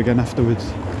speak to you again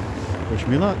afterwards. Wish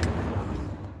me luck.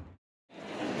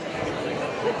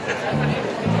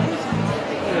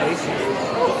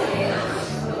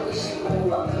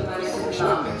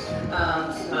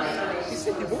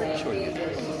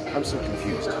 I'm so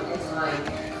confused. I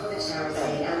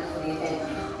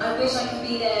wish I could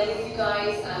be there with you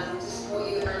guys to support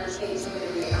you, and I think it's going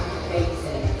to be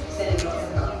amazing. Sending lots of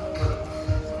love.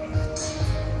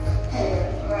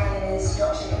 Hello, Ryan is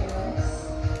Dr. Economics.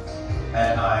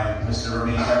 And I'm Mr.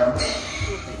 Ramin Karam,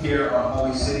 here on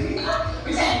Holy City.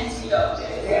 Pretending to be Doctor.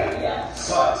 Yeah.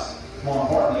 But, more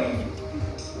importantly,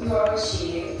 We want to wish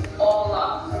you all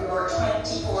luck for your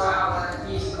 24-hour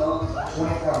musical. 24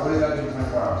 hours. What did I do in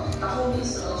 24 hours? A whole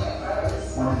musical 24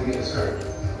 hours. When did we get the script?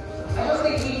 I don't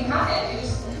think we even have it. We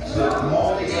just, So the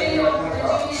moment they get we're 24 doing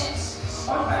hours it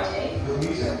on Friday. with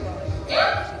music.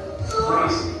 Yeah.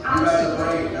 Crazy. You guys are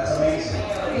brave. That's amazing.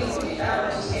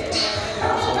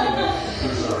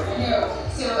 No,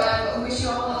 so we wish you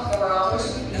all luck in the world. Wish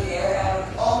you could be there.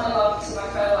 All my love to my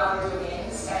fellow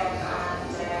Aberdonians,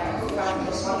 and hope you have the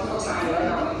most wonderful time. I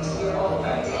can't wait to hear all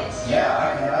about it. Yeah, I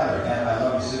can either. And I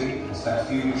love your city. Spent a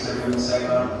few weeks there doing the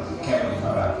segment. Can't wait to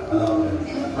come back. I love it.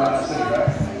 Right up city, right?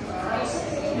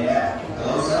 Yeah.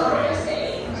 Hello, sir.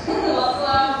 Lots of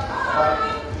love. Bye.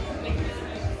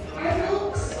 Hi,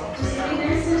 folks. Just a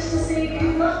message to say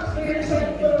good luck for your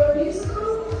 24-hour musical.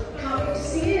 Can't wait to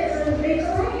see it and make it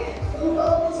right. Hope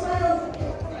all is well.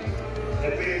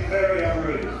 They've been very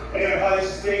unruly. Anyway, hi, this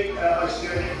is Steve. I'm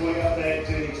Stuart going up there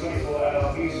doing the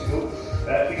 24-hour musical.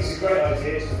 I think it's a great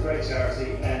idea, it's a great charity,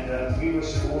 and we wish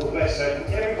you all the best. So,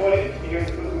 everybody here in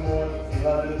Brooklyn in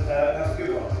London, have a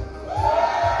good one.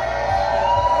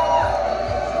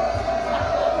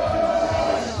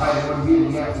 Hi, everyone. Really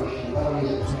Network. Always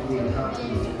it's really an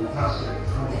absolutely fantastic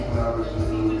 24 hours of the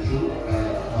show.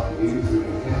 After you, through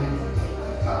your family,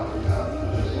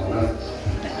 just all right.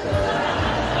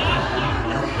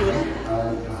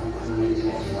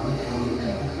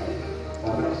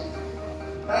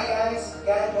 Hi guys,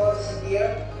 Gary Morrison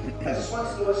here. I just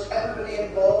wanted to wish everybody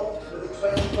involved with the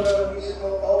 24-hour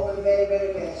musical all the very,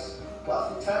 very best. What a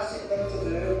fantastic thing to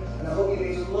do, and I hope you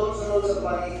raise loads and loads of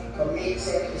money for Make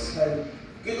Circus Town.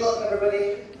 Good luck,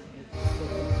 everybody.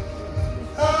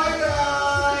 Hi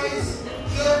guys,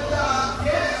 good luck.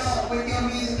 Yes, with your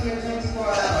musical in 24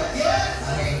 hours. Yes.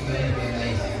 Okay, very, very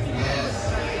amazing. Yes.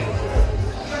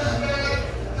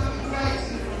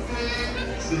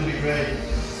 It's going to be great.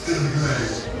 It's going to be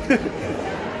great.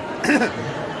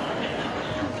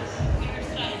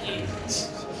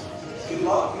 Good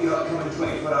luck for your upcoming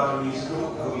 24-hour musical.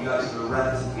 I hope you guys have a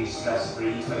relatively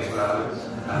stress-free 24 hours.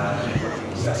 And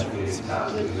working stress-free is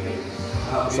absolutely great.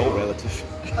 It's all relative.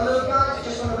 Hello guys, I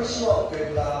just want to wish you all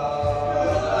good luck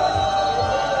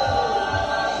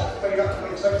for your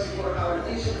upcoming 24-hour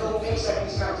musical. Make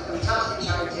Circus Town is a fantastic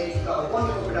charity. You've got a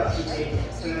wonderful production team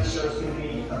to ensure it's going to be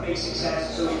a big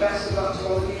success. So best of luck to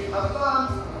all of you. Have fun.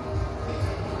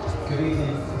 Good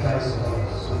evening, guys and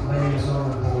girls. My name is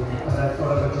Norman Bowden, and I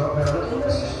thought I would drop in a little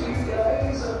message to you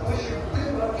guys and wish you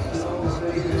good luck and all the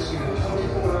very good to your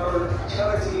 24-hour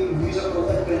charity musical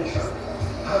adventure.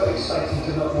 How exciting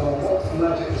to not know what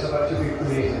magic is about to be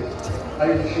created. I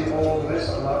wish you all the best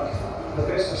of luck, the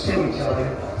best of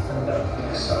storytelling, and the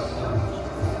best of fun.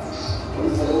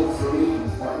 Hello from me,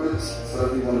 Margaret, for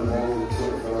everyone involved with the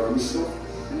 24-hour musical.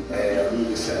 I'm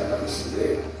really excited about this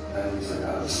today, and we're going to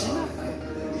have a song tonight.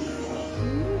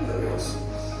 Very awesome.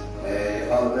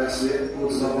 All the best with it,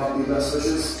 loads of happy best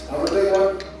wishes. Have a big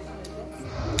one.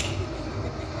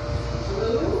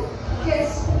 Hello?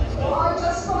 Guess what I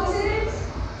just spotted?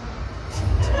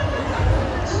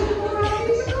 24-hour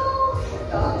musical?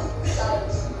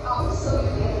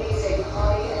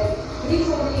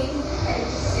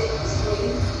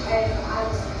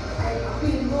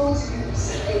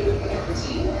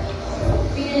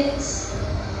 brilliant.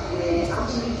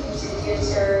 Angelique was in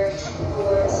theatre,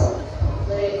 board,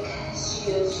 lyric,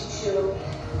 studio, show.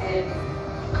 I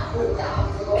hope that I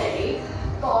haven't forgotten any,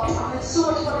 but I've had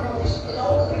so much fun in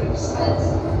all the groups, and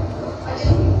I just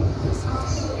think it's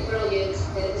absolutely brilliant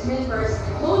that his members,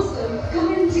 loads of them,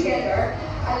 coming together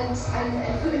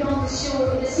and putting on this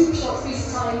show in a super short space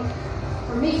of time.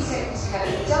 For me, seconds count.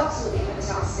 It's absolutely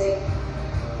fantastic.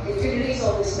 They've raised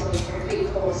all this money for a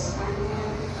big cause.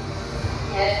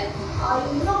 And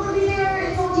I'm not going to be there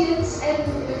in the audience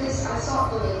because I saw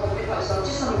it on the public watch, so I'm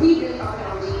just on a wee bit of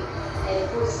Andy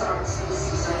before it starts in the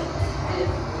season.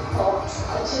 But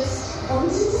I just wanted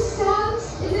to stand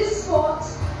in this spot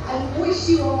and wish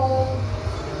you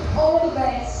all the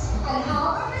best and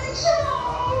have a big show!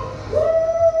 Woo!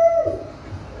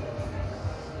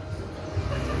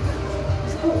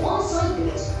 Oh, one side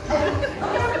bit.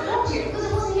 I've never talked to you because I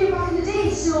wasn't here back in the day,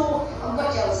 so I'm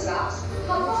quite jealous of that.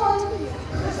 Have fun!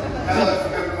 Hello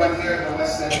from everyone here in the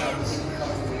West End. I'm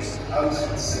just I was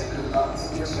going to say good luck to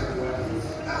each and everyone.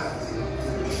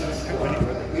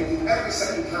 And making every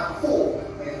second count 4.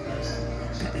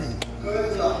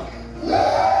 Good luck.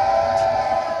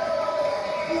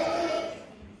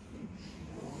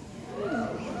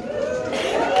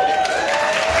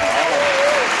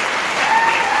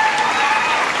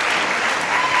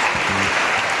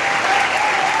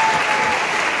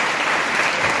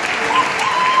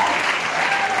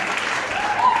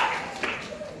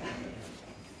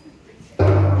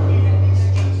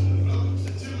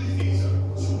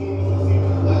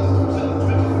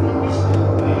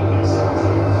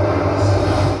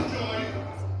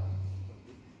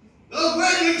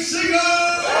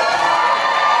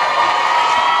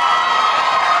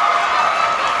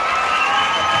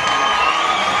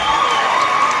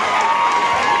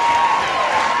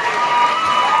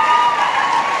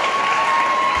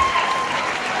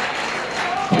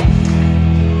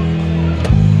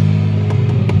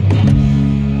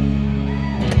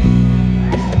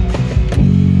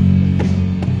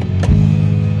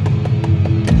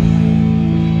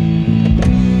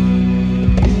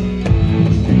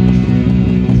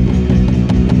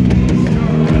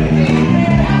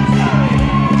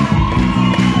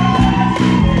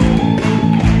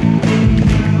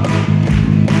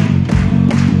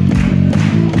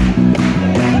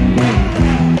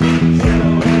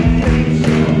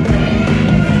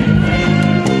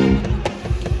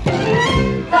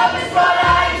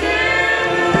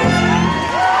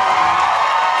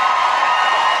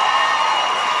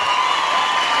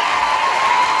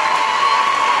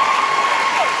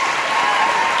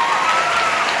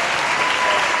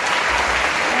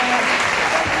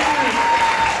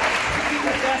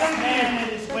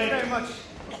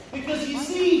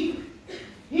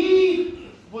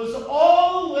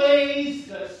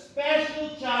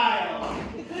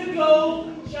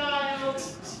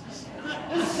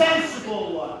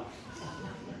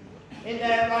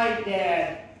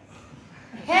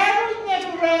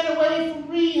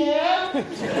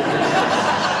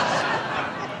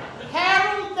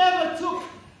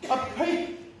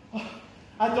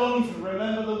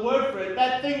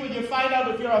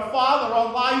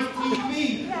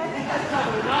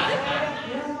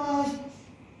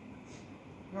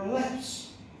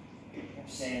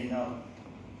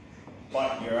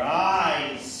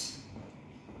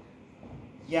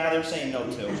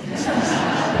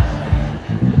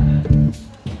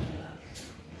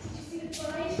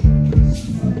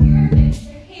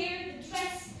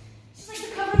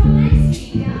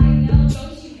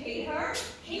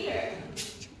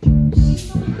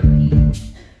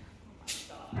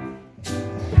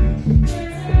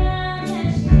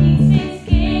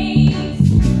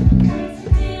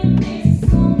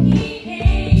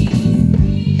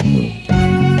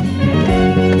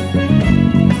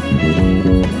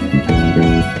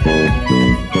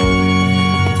 Thank you.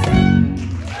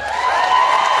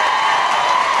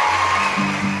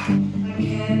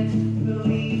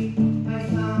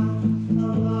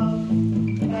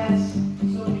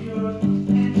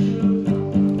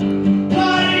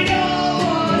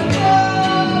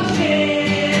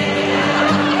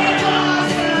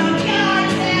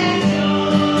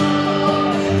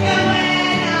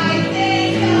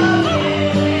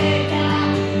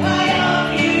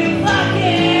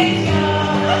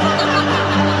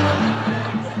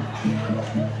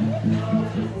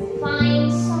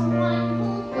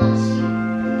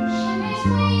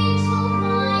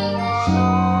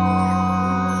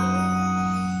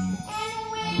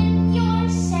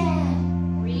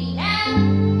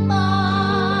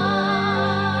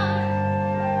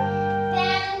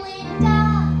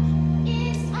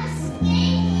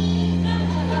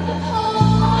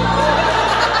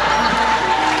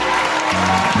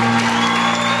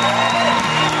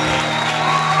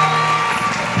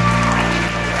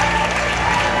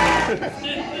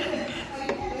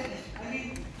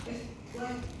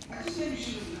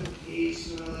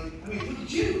 I mean, look at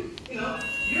you. You know,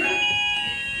 you're not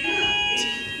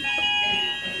Asian.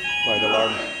 Fire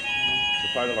alarm. The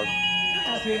fire alarm.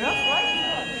 That's enough, right?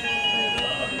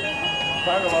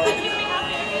 Fire alarm.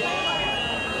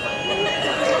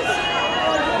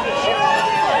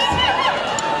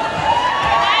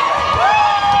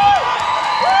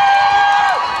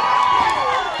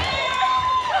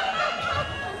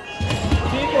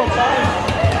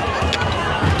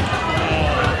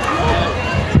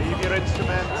 Leave your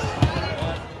instruments.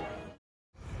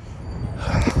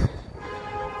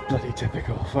 Bloody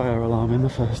typical fire alarm in the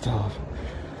first half.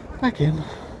 Back in.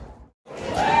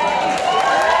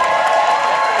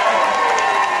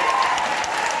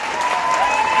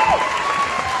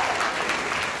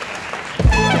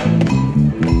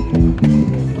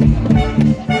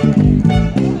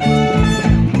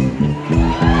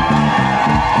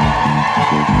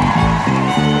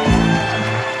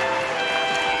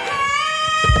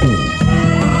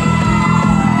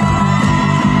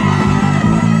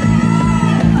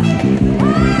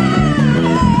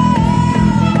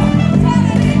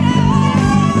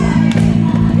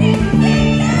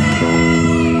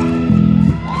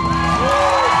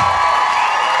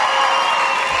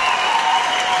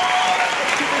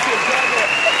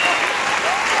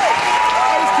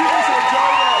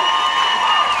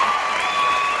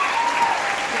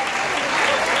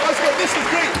 This is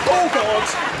great. Oh God!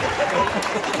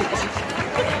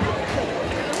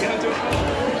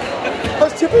 I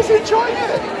was too busy enjoying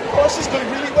it. Oh, this is going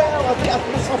really well. I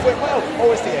think this stuff went well.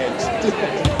 Oh, it's the end.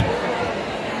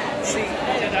 See,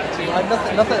 I've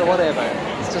nothing to worry about.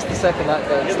 It's just the second act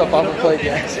and stuff I haven't played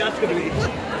yet. We'll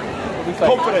be fine.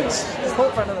 Confidence. Let's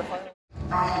hope for another final.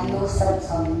 I had no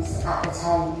symptoms at the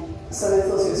time. So they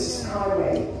thought it was just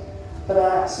primary, but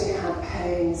I actually had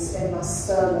pains in my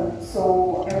sternum.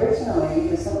 So originally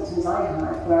the symptoms I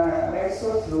had were a very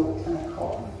sore throat and a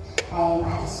cough. I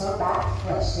had a sore back,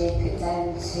 which they put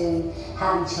down to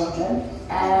having children.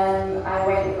 I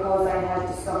went because I had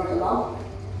discovered a lump.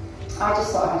 I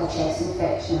just thought I had a chest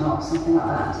infection or something like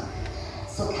that.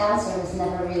 So cancer was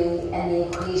never really in the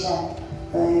equation.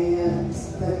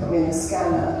 They put me in a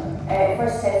scanner.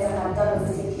 First test I had done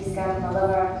was a CT scan of my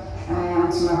liver,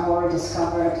 and to my horror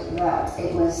discovered that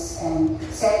it was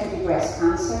secondary breast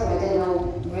cancer. I didn't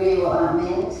know really what that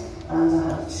meant. And I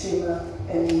had a tumour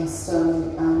in my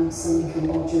sternum and some little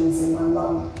nodules in my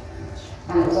lung.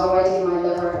 And it was already in my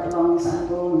liver, lungs and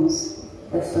bones.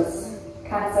 This was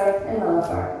cancer in the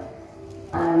liver,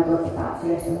 and I would live with that for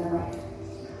the rest of my life.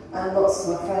 And lots of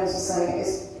my friends were saying, if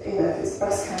it's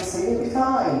breast cancer, you'll be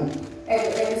fine.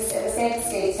 It was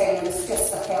devastating. It was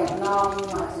just, I felt numb.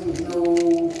 I didn't know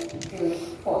really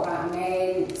what that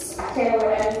meant. I kind of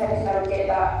went in thinking I would get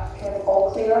that kind of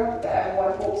all clear that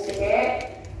everyone hopes to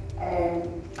get. And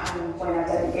when I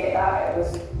didn't get that, it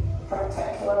was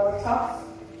particularly tough.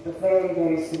 Very,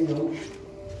 very surreal.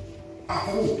 I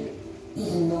didn't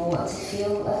even know what to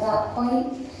feel at that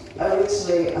point.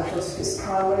 Originally, I thought if it's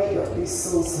primary, it would be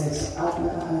suicide. I'd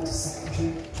never heard of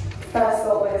secondary. First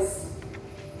thought was,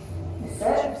 this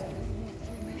it?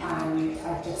 And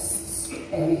I just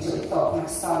immediately thought my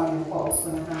starting what was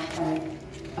going to happen.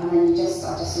 And then I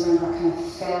just remember I kind of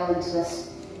fell into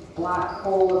this black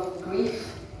hole of grief.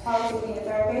 Targeted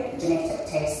chemotherapy, genetic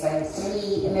testing,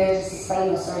 3 emergency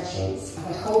spinal surgeries. I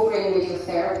had whole brain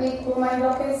radiotherapy, coal mine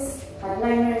blockers, had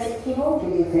 9 rounds of chemo,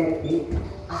 radiotherapy,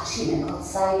 a treatment called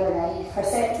CyberKnife,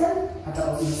 Herceptin, a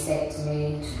double mastectomy,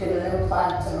 put an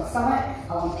implant in my stomach,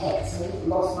 a lumpectomy,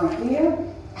 lost my hair.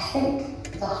 I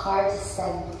think the hardest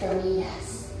thing for me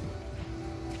has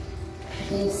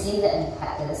been seeing the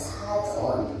impact that it's had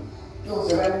on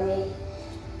those around me.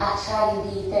 I try and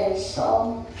be very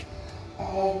strong. I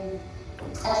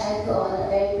try and put on a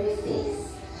very brave face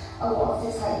a lot of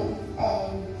the time.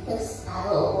 Because I have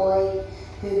a little boy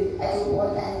who I don't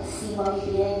want him to see mummy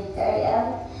being very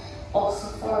ill. Also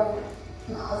for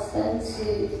my husband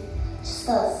who just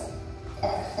does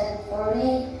everything for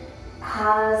me.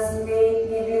 Has made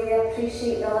me really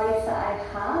appreciate the life that I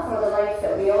have, or the life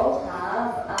that we all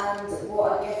have, and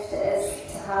what a gift it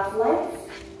is to have life.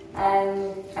 I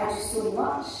do so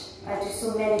much. I do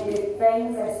so many good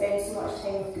things. I spend so much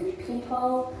time with good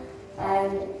people, and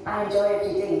I enjoy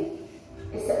every day.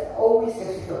 It's always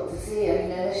difficult to see. I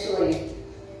mean, initially,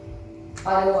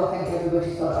 I think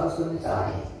everybody thought I was going to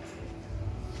die.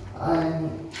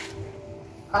 And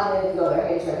then they got their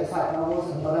heads around the fact that I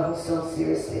wasn't, but I was still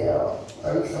seriously ill, or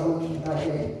at least I wasn't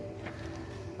dying.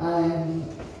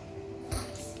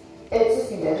 It's just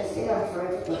been devastating for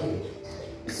everybody.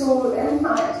 So the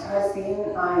impact has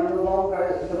been I'm no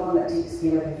longer the one that takes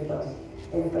care of everybody.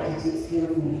 everybody takes care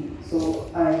of me. So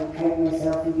I pride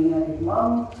myself in being a good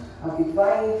mum, a good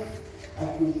wife, a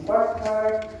good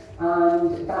worker,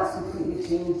 and that's completely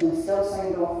changed. I'm still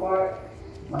signed off work.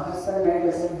 My husband now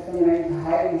does everything around the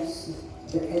house.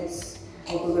 The kids,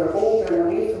 although they're older and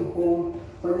away from home,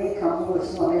 when they come home,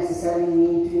 it's not necessarily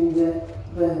me doing the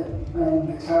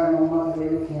maternal motherly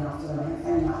looking after them. I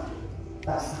find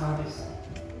that's the hardest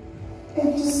thing.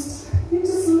 You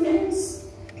just lose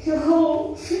your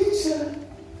whole future,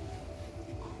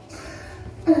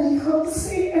 and you can't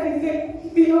see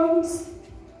anything beyond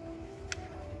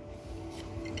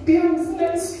the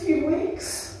next few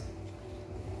weeks.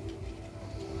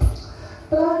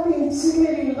 But I've been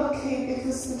really lucky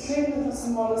because the treatment that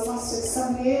I'm on has lasted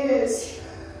 7 years.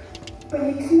 But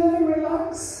you can never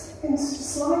relax into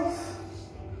just life.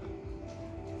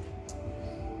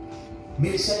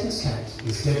 Make Seconds Count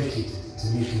is dedicated to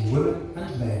making women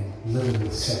and men living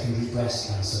with secondary breast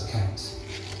cancer count.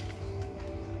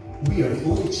 We are the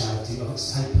only charity of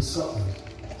its type in Scotland,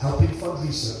 helping fund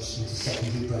research into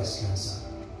secondary breast cancer.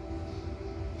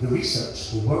 The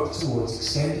research will work towards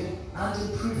extending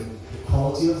and improving the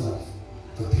quality of life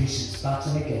for patients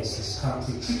battling against this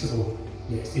currently treatable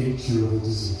yet incurable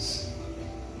disease.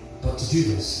 But to do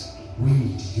this, we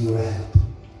need your help.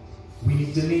 We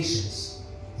need donations,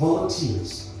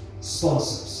 volunteers,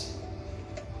 sponsors.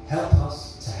 Help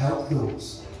us to help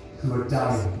those who are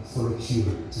dying for a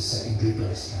cure to secondary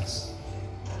breast cancer.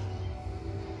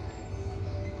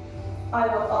 I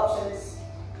want options.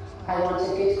 I want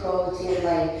a good quality of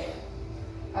life.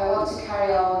 I want to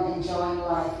carry on enjoying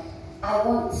life. I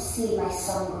want to see my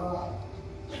son grow.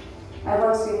 I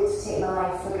want to be able to take my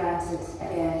life for granted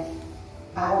again.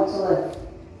 I want to live.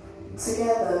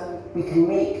 Together, we can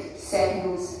make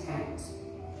seconds count.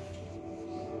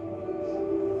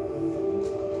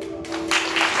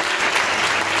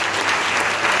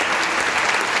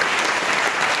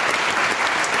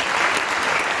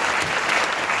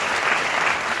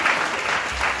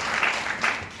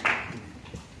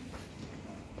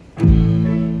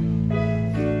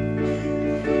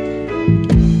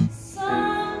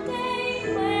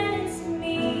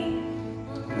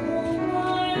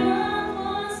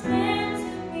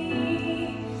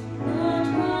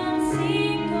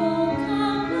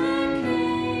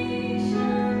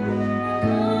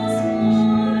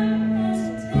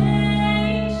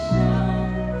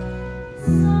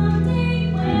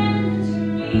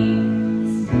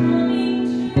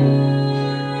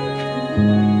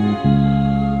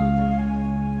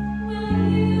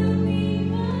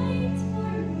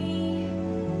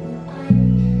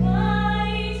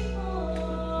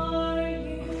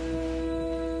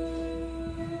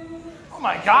 Oh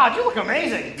my God, you look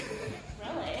amazing.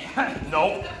 Really?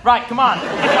 No. Right, come on.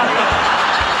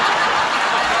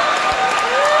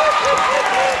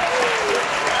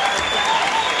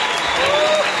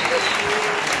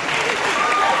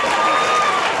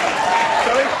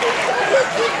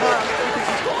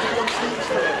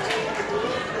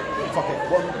 Fuck it.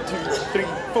 1, 2, 3,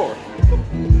 4.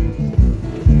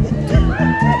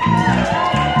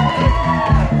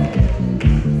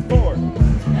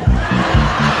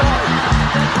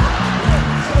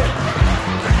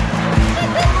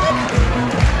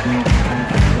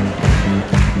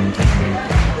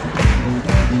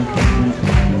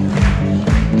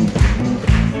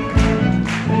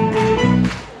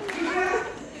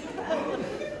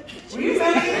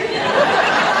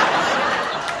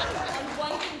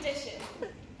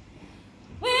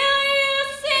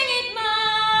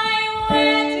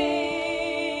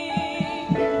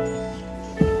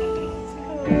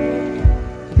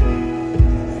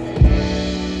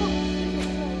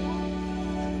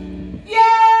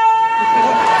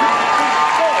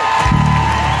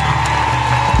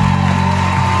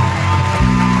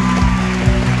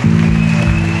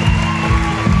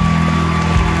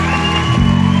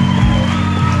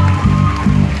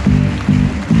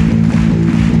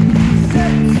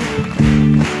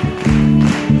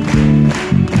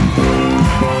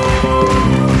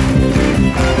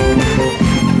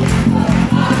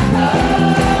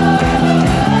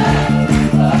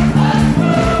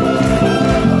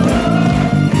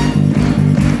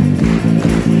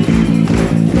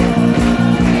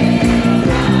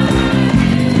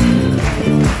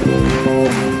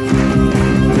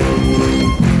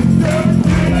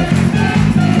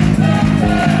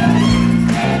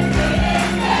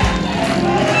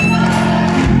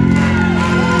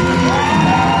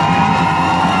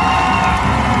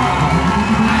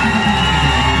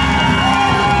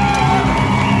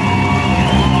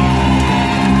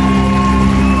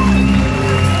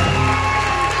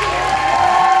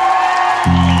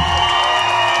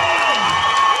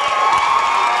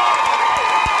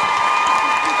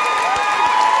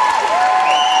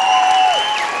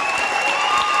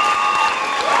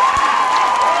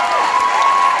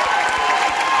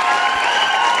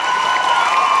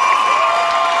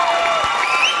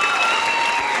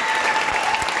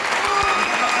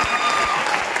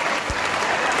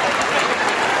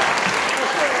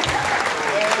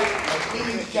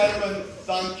 gentlemen,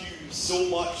 thank you so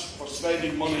much for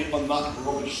spending money on that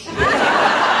rubbish.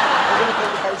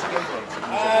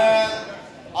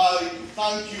 I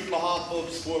thank you on behalf of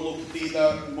Sport Local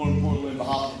Theatre, more importantly on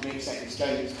behalf of Make Seconds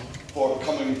Count, for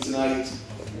coming tonight.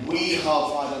 We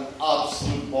have had an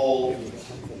absolute ball.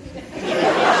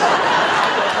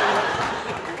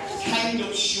 Kind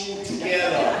of show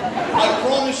together. I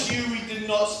promise you we did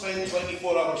not spend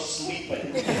 24 hours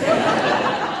sleeping.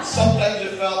 Sometimes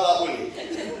it felt that way.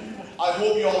 I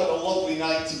hope you all had a lovely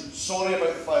night. Sorry about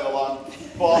the fire alarm,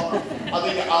 but I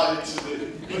think it added to the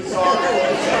bizarre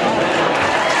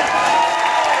concept.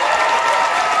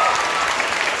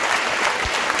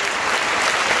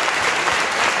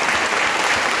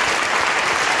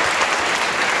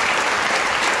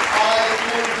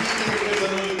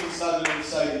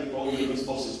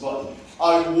 But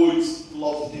I would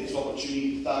love to take this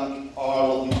opportunity to thank our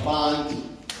lovely band.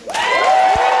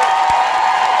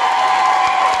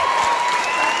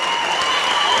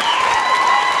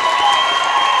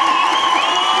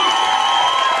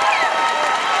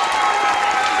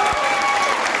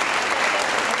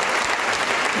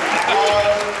 Our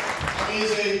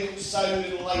amazing sound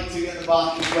and lighting at the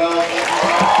back as well.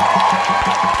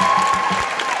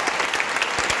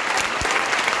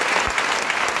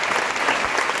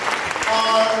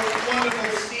 Our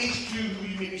wonderful stage crew, who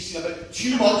you maybe seen a bit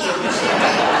too much of this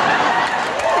evening.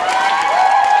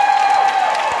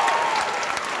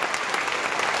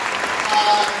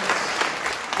 And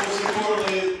most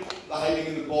importantly, the hiding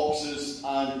in the boxes,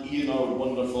 and Ian, our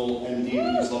wonderful MD,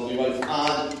 his lovely wife,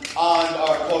 Anne, and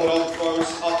our choreographers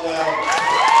up there.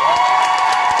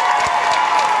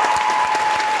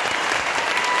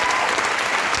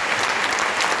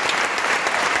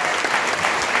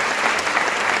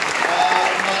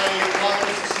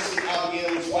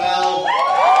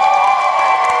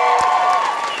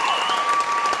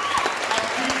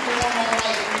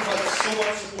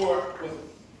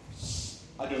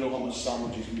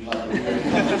 Sandwiches we had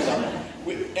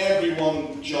with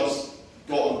everyone just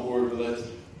got on board with it.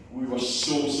 We were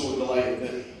so delighted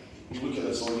that you look at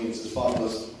this audience, it's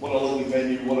fabulous. What a lovely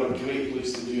venue, what a great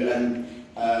place to do it in.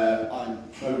 I'm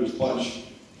proud as punch.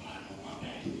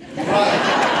 Right,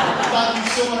 thank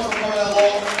you so much for coming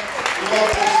along. We love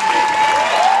this.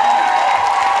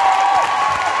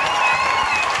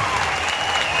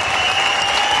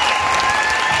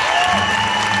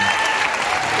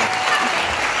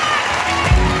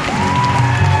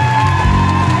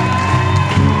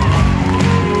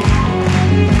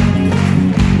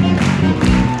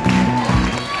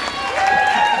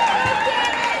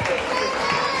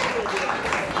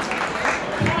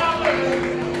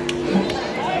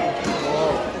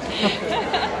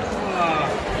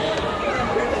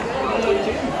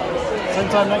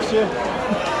 Time next year.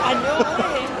 I know.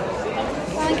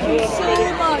 Thank you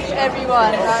so much,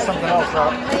 everyone. That's something else,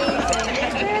 amazing.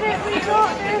 We did it. We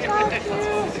got there. Thank you.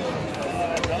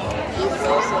 It's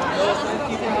awesome.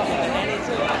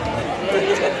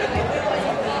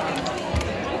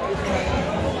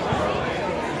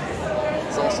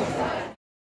 It's awesome.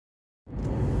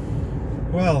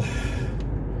 Well,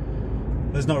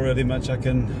 there's not really much I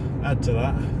can add to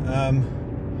that.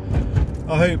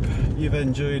 I hope you've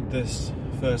enjoyed this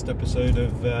first episode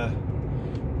of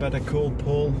Better Call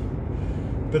Paul.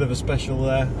 Bit of a special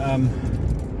there.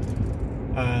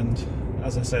 And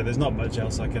as I say, there's not much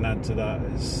else I can add to that.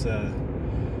 It's,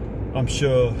 I'm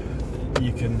sure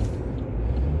you can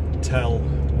tell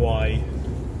why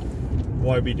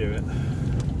we do it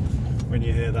when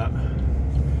you hear that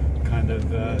kind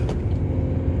of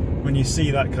when you see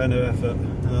that kind of effort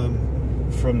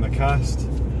from the cast,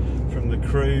 from the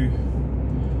crew,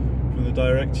 from the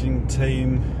directing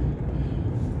team,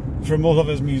 from all of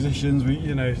us musicians. We,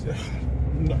 you know,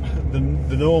 the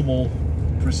normal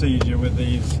procedure with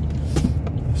these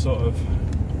sort of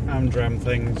Amdram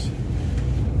things,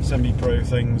 semi-pro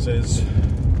things, is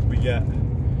we get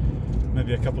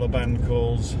maybe a couple of band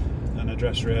calls and a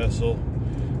dress rehearsal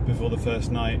before the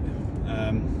first night.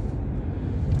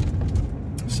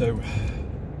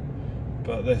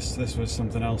 But this was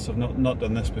something else. I've not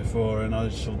done this before, and I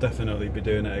shall definitely be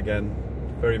doing it again.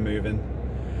 Very moving.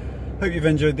 Hope you've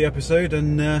enjoyed the episode,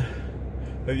 and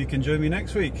hope you can join me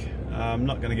next week. I'm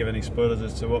not going to give any spoilers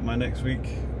as to what my next week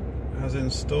has in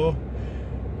store.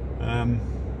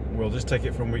 We'll just take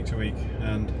it from week to week,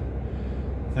 and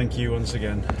thank you once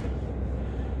again.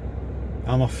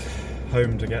 I'm off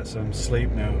home to get some sleep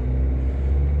now.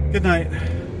 Good night.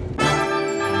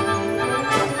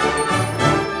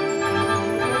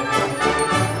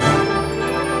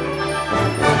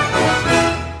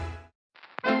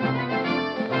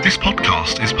 This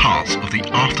podcast is part of the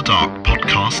After Dark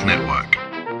Podcast Network.